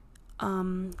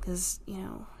 Because,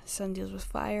 sun deals with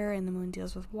fire and the moon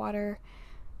deals with water.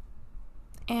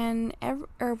 And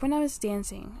when I was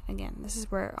dancing, again, this is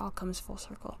where it all comes full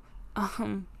circle.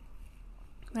 When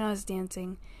I was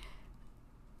dancing,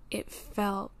 it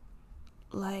felt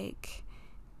like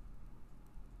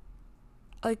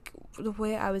the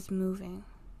way I was moving.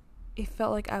 It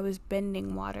felt like I was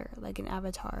bending water, like an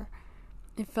avatar.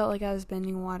 It felt like I was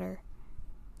bending water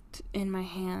in my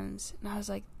hands. And I was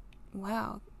like,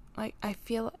 wow, like, I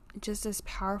feel just as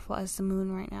powerful as the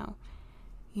moon right now,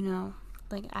 you know,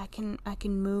 like, I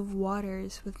can move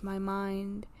waters with my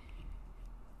mind,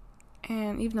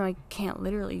 and even though I can't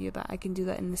literally do that, I can do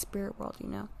that in the spirit world, you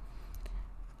know,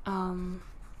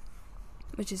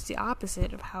 which is the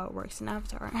opposite of how it works in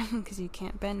Avatar, because you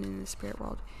can't bend in the spirit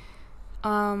world,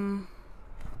 but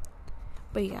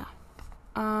yeah,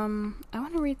 I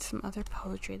want to read some other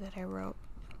poetry that I wrote.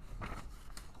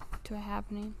 Do I have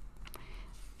any?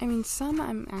 I mean, some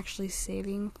I'm actually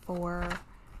saving for,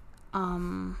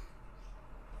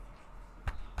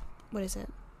 what is it?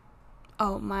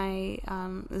 Oh, my,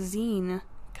 zine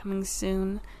coming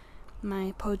soon.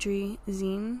 My poetry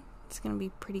zine. It's gonna be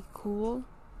pretty cool.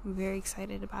 I'm very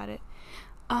excited about it.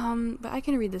 But I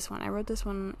can read this one. I wrote this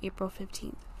one April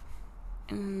 15th.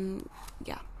 And,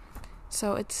 yeah.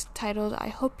 So, it's titled, I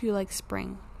Hope You Like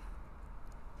Spring.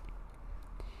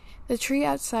 The tree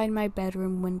outside my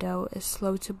bedroom window is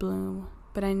slow to bloom,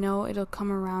 but I know it'll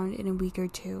come around in a week or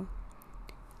two.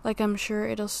 Like I'm sure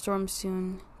it'll storm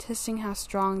soon, testing how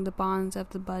strong the bonds of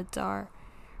the buds are,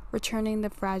 returning the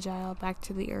fragile back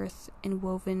to the earth and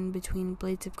woven between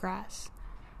blades of grass.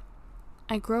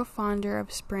 I grow fonder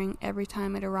of spring every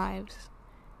time it arrives.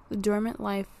 The dormant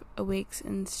life awakes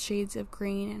in shades of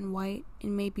green and white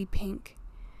and maybe pink.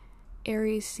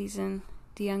 Aries season,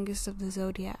 the youngest of the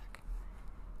zodiac.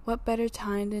 What better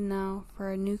time than now for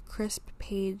a new crisp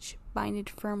page binded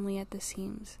firmly at the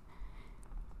seams?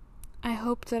 I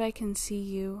hope that I can see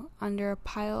you under a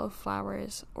pile of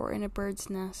flowers, or in a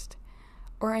bird's nest,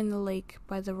 or in the lake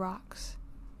by the rocks.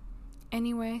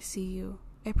 Anywhere I see you,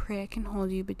 I pray I can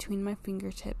hold you between my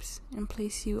fingertips and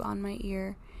place you on my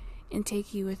ear and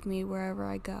take you with me wherever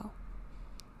I go.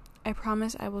 I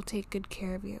promise I will take good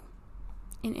care of you.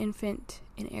 An infant,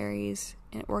 an Aries,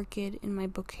 an orchid in my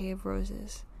bouquet of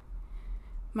roses.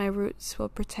 My roots will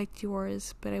protect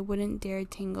yours, but I wouldn't dare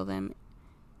tangle them,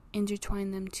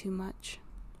 intertwine them too much.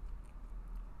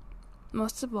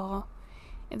 Most of all,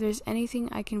 if there's anything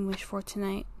I can wish for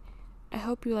tonight, I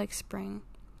hope you like spring,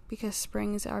 because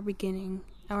spring is our beginning,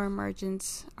 our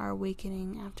emergence, our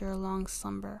awakening after a long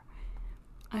slumber.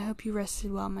 I hope you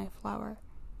rested well, my flower.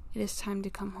 It is time to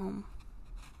come home.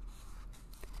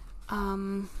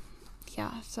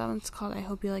 Yeah, so that one's called I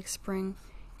Hope You Like Spring.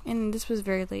 And this was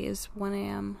very late. It was 1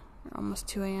 a.m. or almost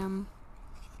 2 a.m.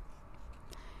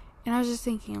 And I was just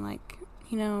thinking, like,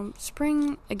 you know,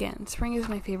 spring is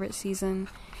my favorite season.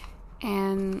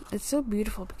 And it's so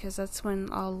beautiful because that's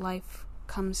when all life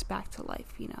comes back to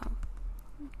life, you know.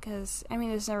 Because, I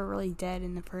mean, it's never really dead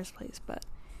in the first place, but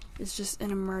it's just an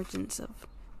emergence of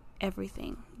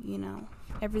everything, you know.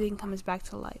 Everything comes back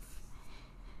to life.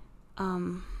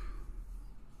 And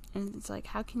it's like,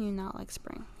 how can you not like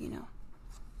spring, you know?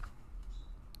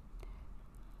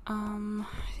 I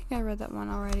think I read that one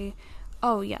already.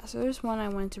 Oh, yeah, so there's one I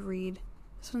wanted to read.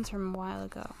 This one's from a while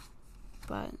ago,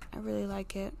 but I really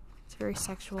like it. It's very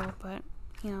sexual, but,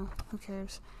 you know, who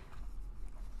cares?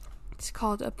 It's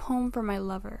called A Poem for My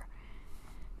Lover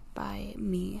by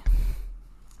me.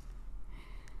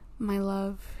 My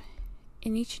love,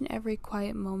 in each and every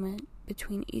quiet moment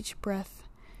between each breath,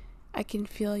 I can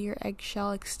feel your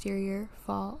eggshell exterior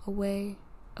fall away,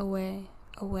 away,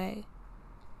 away.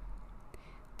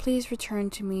 Please return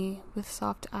to me with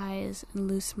soft eyes and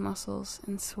loose muscles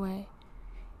and sway,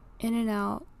 in and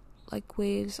out like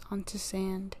waves onto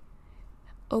sand.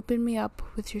 Open me up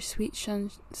with your sweet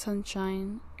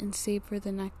sunshine and savor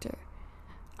the nectar.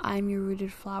 I am your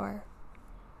rooted flower.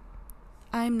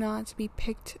 I am not to be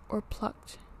picked or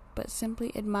plucked, but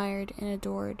simply admired and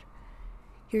adored.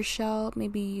 Your shell may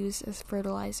be used as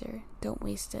fertilizer. Don't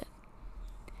waste it.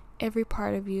 Every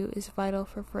part of you is vital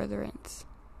for furtherance.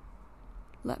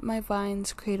 Let my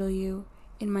vines cradle you,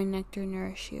 and my nectar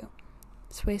nourish you.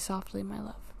 Sway softly, my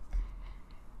love.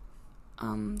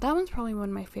 That one's probably one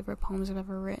of my favorite poems I've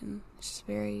ever written. It's just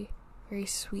very, very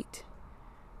sweet.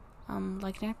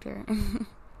 Like nectar.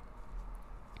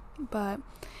 But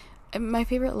my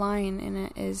favorite line in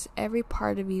it is, every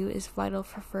part of you is vital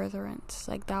for furtherance.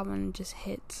 Like, that one just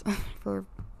hits for,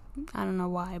 I don't know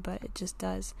why, but it just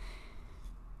does.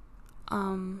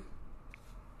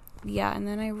 Yeah, and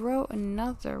then I wrote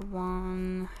another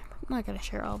one. I'm not gonna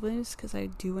share all of these because I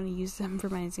do want to use them for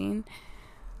my zine.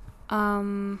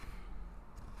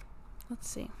 Let's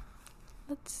see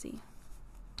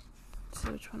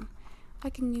which one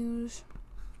I can use.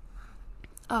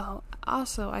 Oh,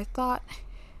 also, I thought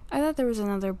there was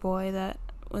another boy that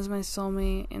was my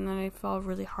soulmate, and then I fell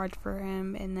really hard for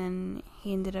him, and then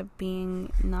he ended up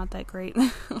being not that great.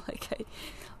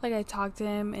 like I talked to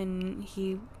him, and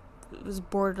he was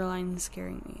borderline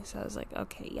scaring me. So I was like,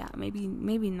 okay, yeah, maybe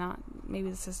not. Maybe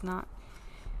this is not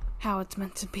how it's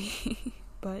meant to be.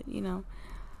 But, and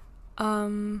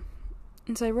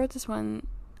so I wrote this one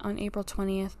on April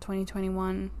 20th,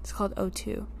 2021. It's called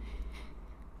O2.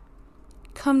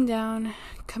 Coming down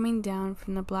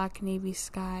from the black navy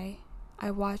sky,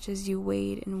 I watch as you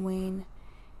wade and wane.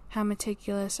 How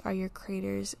meticulous are your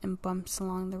craters and bumps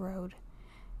along the road.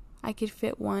 I could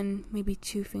fit 1, maybe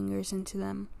 2 fingers into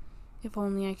them, if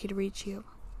only I could reach you.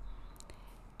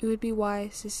 It would be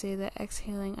wise to say that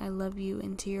exhaling I love you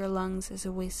into your lungs is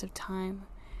a waste of time,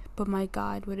 but my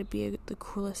God, would it be the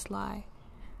cruelest lie?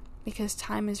 Because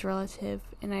time is relative,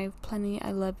 and I have plenty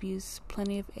I love yous,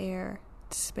 plenty of air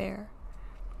to spare.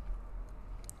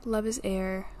 Love is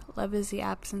air. Love is the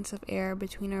absence of air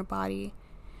between our body.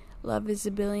 Love is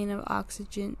the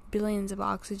billions of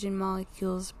oxygen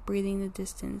molecules breathing the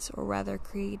distance, or rather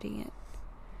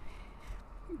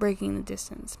breaking the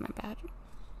distance, my bad.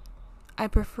 I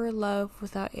prefer love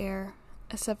without air,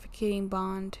 a suffocating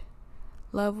bond.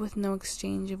 Love with no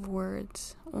exchange of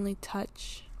words, only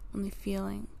touch, only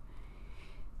feeling.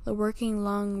 The working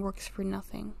lung works for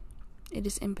nothing. It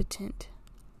is impotent.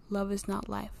 Love is not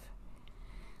life.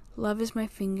 Love is my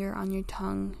finger on your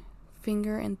tongue,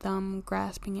 finger and thumb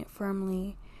grasping it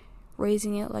firmly,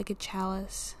 raising it like a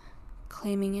chalice,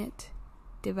 claiming it,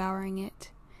 devouring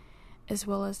it, as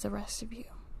well as the rest of you.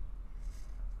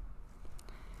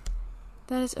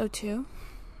 That is O2.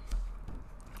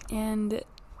 And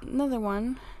another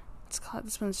one,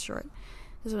 this one's short.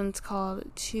 This one's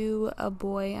called To a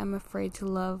Boy I'm Afraid to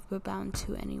Love But Bound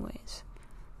to Anyways.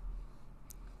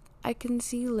 I can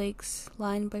see lakes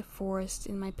lined by forest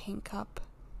in my paint cup,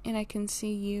 and I can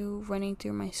see you running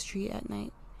through my street at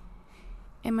night.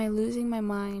 Am I losing my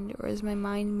mind, or is my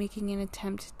mind making an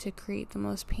attempt to create the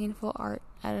most painful art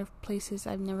out of places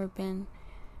I've never been?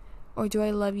 Or do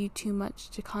I love you too much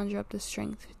to conjure up the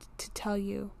strength to tell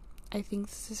you, I think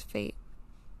this is fate?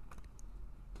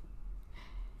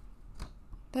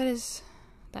 That is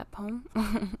that poem.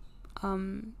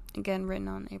 Again, written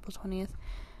on April 20th.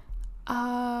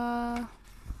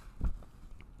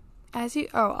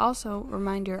 Also,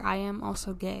 reminder, I am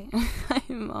also gay. I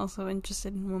am also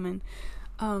interested in women.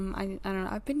 I don't know,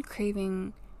 I've been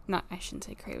I shouldn't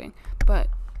say craving, but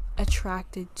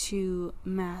attracted to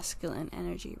masculine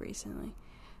energy recently.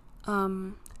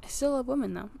 I still love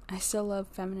women, though. I still love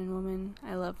feminine women.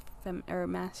 I love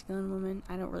masculine women.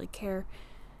 I don't really care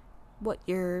what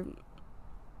your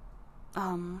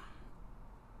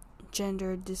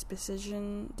gender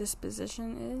disposition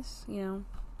is,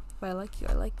 if I like you,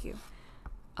 I like you.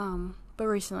 But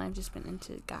recently I've just been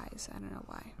into guys. I don't know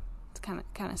why. It's kind of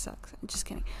sucks. I'm just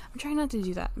kidding. I'm trying not to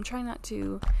do that. I'm trying not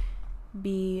to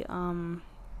be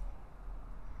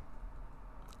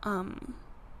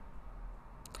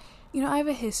I have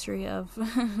a history of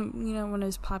when it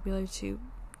was popular to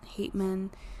hate men.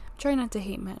 I'm trying not to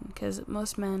hate men, because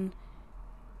most men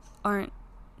aren't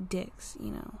dicks,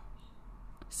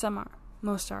 Some are,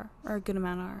 most are, or a good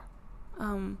amount are.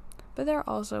 But there are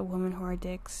also women who are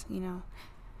dicks, so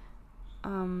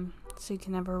you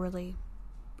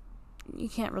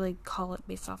can't really call it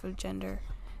based off of gender.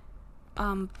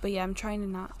 But yeah, I'm trying to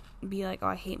not be like, oh,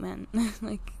 I hate men,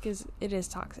 because it is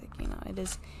toxic, it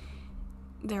is.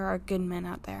 There are good men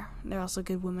out there. There are also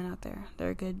good women out there. There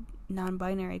are good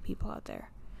non-binary people out there.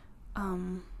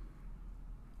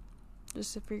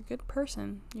 Just if you're a good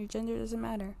person, your gender doesn't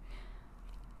matter.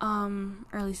 Or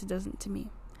at least it doesn't to me.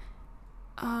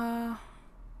 But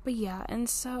yeah, and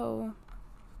so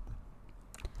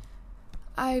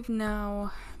I've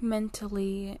now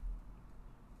mentally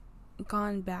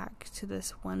gone back to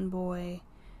this one boy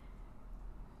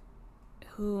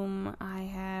whom I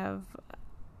have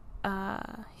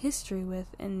history with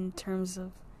in terms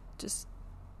of just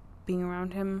being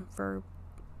around him for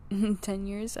 10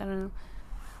 years. I don't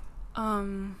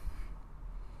know.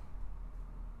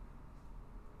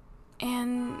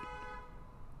 And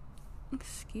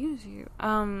excuse you.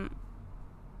 I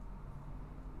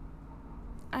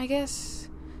guess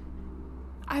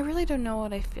I really don't know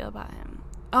what I feel about him.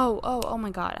 Oh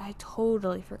my god, I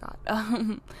totally forgot.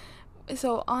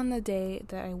 So on the day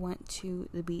that I went to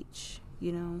the beach,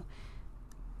 on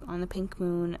the pink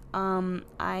moon,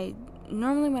 I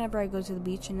normally, whenever I go to the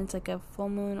beach and it's like a full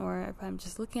moon, or if I'm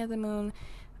just looking at the moon,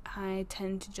 I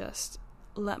tend to just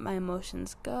let my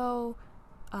emotions go,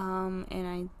 and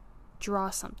I draw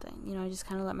something, I just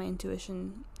kind of let my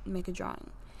intuition make a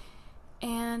drawing.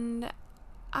 And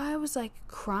I was like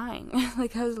crying. I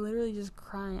was literally just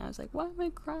crying. I was like, why am I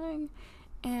crying?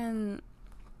 And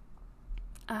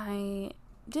I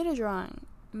did a drawing.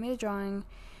 I made a drawing,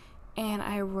 and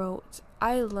I wrote,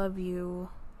 I love you.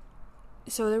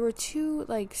 So there were two,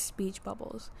 like, speech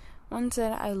bubbles. One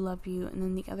said, I love you, and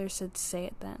then the other said, say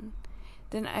it then.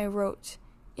 Then I wrote,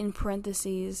 in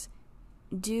parentheses,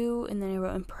 do, and then I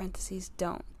wrote in parentheses,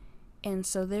 don't. And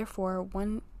so therefore,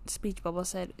 one speech bubble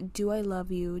said, do I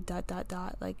love you, ...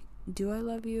 like, do I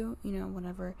love you,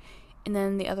 whatever. And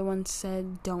then the other one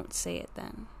said, don't say it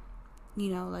then.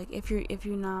 Like, if you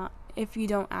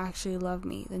don't actually love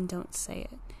me, then don't say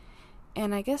it.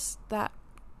 And I guess that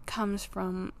comes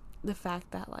from the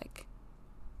fact that, like,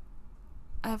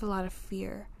 I have a lot of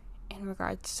fear in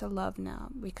regards to love now,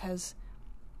 because,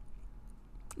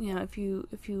 if you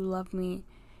love me,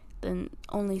 then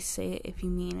only say it if you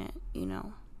mean it,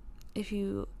 If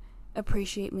you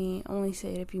appreciate me, only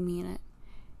say it if you mean it.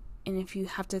 And if you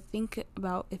have to think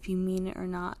about if you mean it or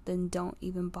not, then don't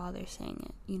even bother saying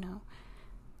it,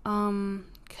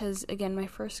 Because, again, my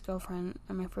first girlfriend,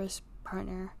 or my first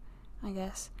partner, I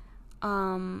guess,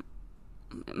 my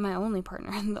only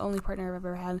partner, the only partner I've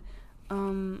ever had,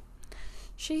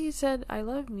 she said, I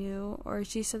love you, or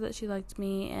she said that she liked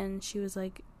me, and she was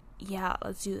like, yeah,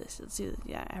 let's do this,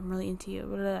 yeah, I'm really into you,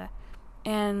 blah, blah, blah.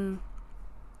 And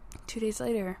 2 days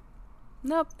later,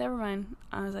 nope, never mind.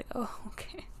 I was like, oh,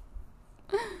 okay.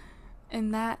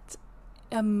 And that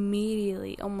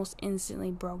immediately, almost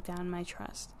instantly, broke down my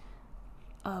trust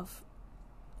of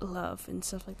love and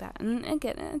stuff like that. And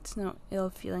again, it's no ill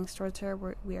feelings towards her.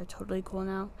 We are totally cool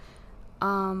now.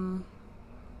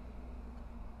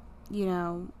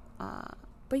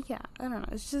 But yeah, I don't know.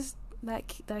 It's just that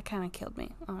kind of killed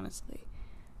me, honestly.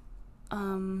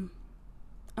 I'm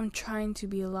trying to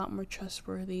be a lot more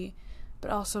trustworthy,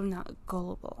 but also not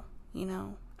gullible.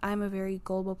 I'm a very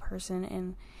gullible person,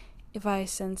 and if I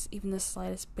sense even the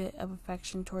slightest bit of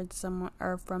affection towards someone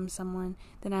or from someone,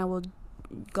 then I will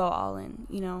go all in,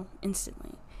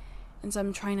 instantly. And so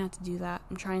I'm trying not to do that.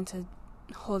 I'm trying to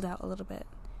hold out a little bit.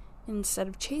 Instead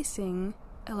of chasing,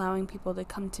 allowing people to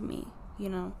come to me,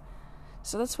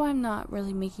 So that's why I'm not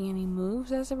really making any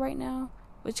moves as of right now,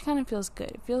 which kind of feels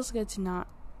good. It feels good to not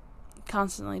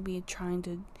constantly be trying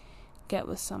to get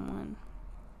with someone.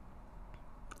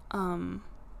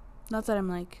 Not that I'm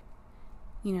like,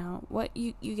 what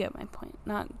you get my point.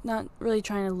 Not really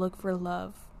trying to look for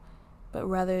love, but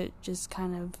rather just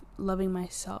kind of loving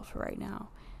myself right now,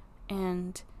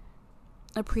 and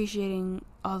appreciating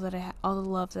all the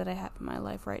love that I have in my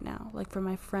life right now, like for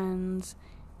my friends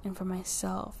and for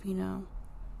myself,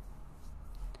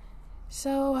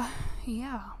 So,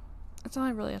 yeah, that's all I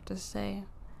really have to say.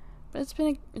 But it's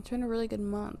been a really good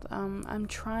month. I'm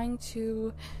trying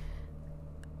to,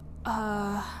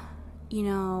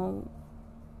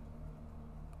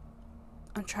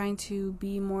 I'm trying to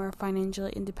be more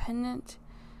financially independent,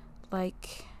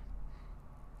 like,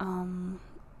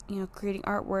 creating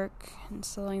artwork and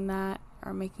selling that,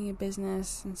 or making a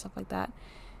business and stuff like that.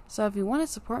 So if you want to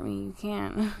support me, you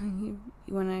can.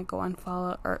 You want to go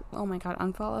unfollow, or, oh my god,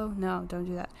 unfollow? No, don't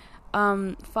do that.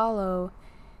 Follow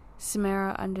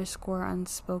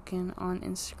Samara_unspoken on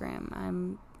Instagram.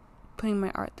 I'm putting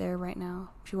my art there right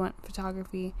now. If you want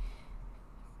photography,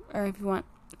 or if you want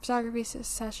photography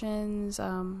sessions,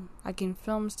 I can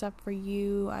film stuff for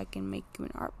you. I can make you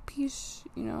an art piece,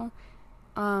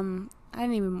 I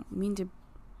didn't even mean to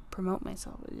promote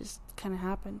myself. It just kind of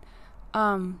happened.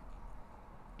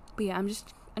 But yeah, I'm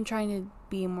trying to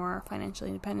be more financially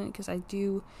independent, because I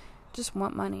do just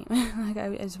want money. Like,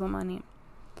 I just want money.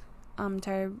 I'm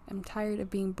tired of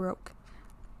being broke.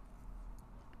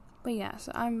 But yeah,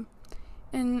 so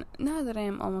and now that I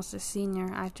am almost a senior,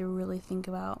 I have to really think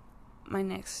about my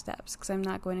next steps, because I'm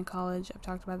not going to college. I've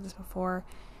talked about this before.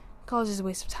 College is a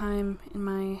waste of time in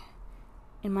my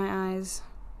eyes,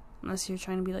 unless you're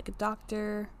trying to be like a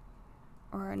doctor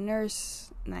or a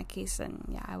nurse. In that case, then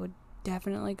yeah, I would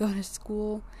definitely go to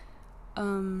school.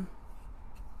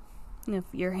 If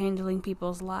you're handling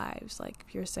people's lives, like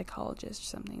if you're a psychologist or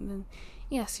something, then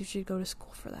yes, you should go to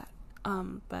school for that.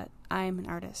 But I am an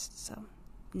artist, so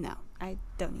no, I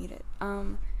don't need it.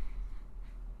 But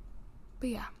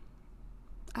yeah,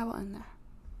 I will end there,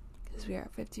 because we are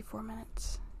at 54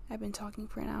 minutes. I've been talking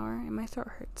for an hour, and my throat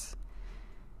hurts.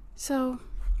 So,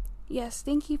 yes,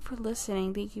 thank you for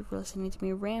listening. Thank you for listening to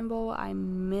me ramble. I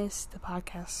miss the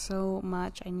podcast so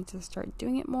much. I need to start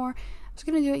doing it more. I was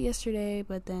going to do it yesterday,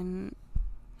 but then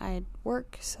I had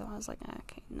work, so I was like,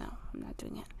 okay, no, I'm not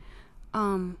doing it.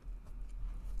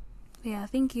 Yeah,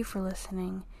 thank you for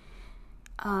listening.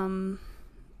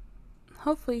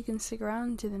 Hopefully you can stick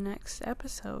around to the next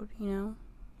episode,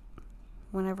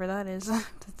 whenever that is.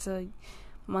 That's a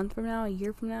month from now, a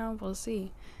year from now, we'll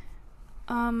see.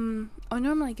 I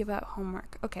normally give out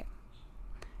homework. Okay.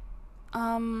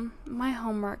 my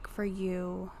homework for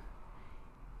you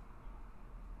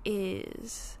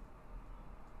is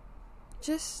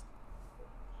just,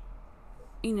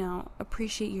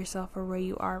 appreciate yourself for where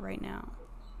you are right now.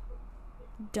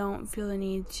 Don't feel the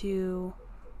need to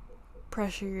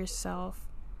pressure yourself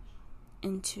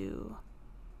into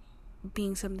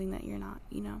being something that you're not,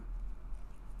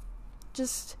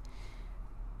 Just,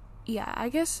 I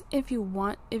guess if you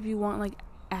want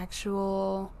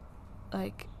actual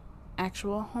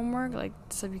homework, like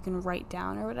stuff you can write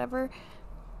down or whatever,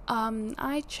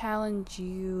 I challenge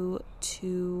you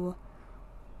to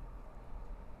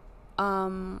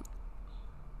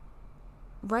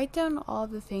write down all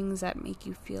the things that make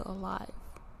you feel alive.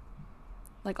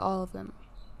 Like all of them.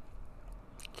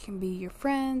 It can be your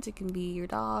friends, it can be your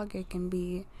dog, it can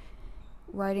be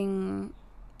riding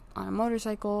on a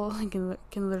motorcycle, it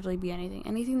can literally be anything.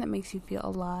 Anything that makes you feel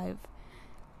alive.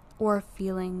 Or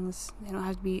feelings. They don't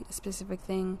have to be a specific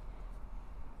thing.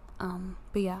 But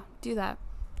yeah, do that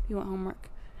if you want homework.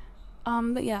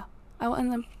 But yeah, I will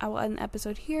end the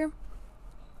episode here.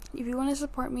 If you want to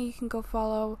support me, you can go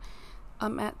follow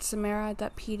at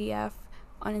Samara.pdf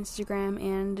on Instagram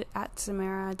and at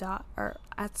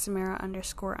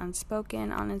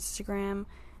Samara_unspoken on Instagram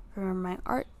for my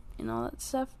art and all that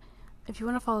stuff. If you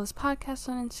want to follow this podcast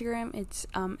on Instagram, it's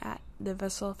at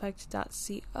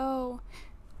thevesseleffect.co.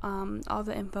 All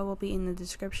the info will be in the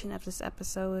description of this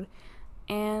episode.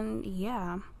 And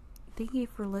yeah, thank you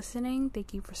for listening.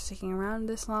 Thank you for sticking around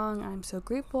this long. I'm so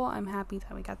grateful. I'm happy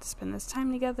that we got to spend this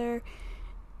time together.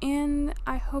 And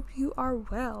I hope you are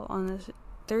well on this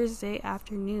Thursday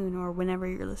afternoon or whenever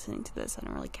you're listening to this. I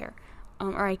don't really care.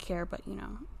 Or I care, but it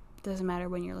doesn't matter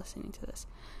when you're listening to this.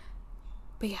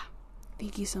 But yeah,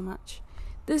 thank you so much.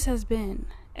 This has been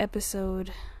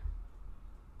episode...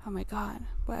 Oh my god,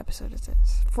 what episode is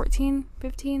this? 14?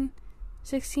 15?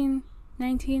 16?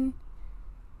 19?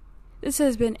 This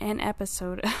has been an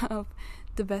episode of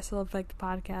the Vessel Effect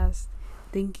podcast.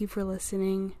 Thank you for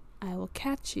listening. I will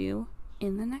catch you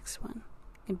in the next one.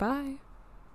 Goodbye.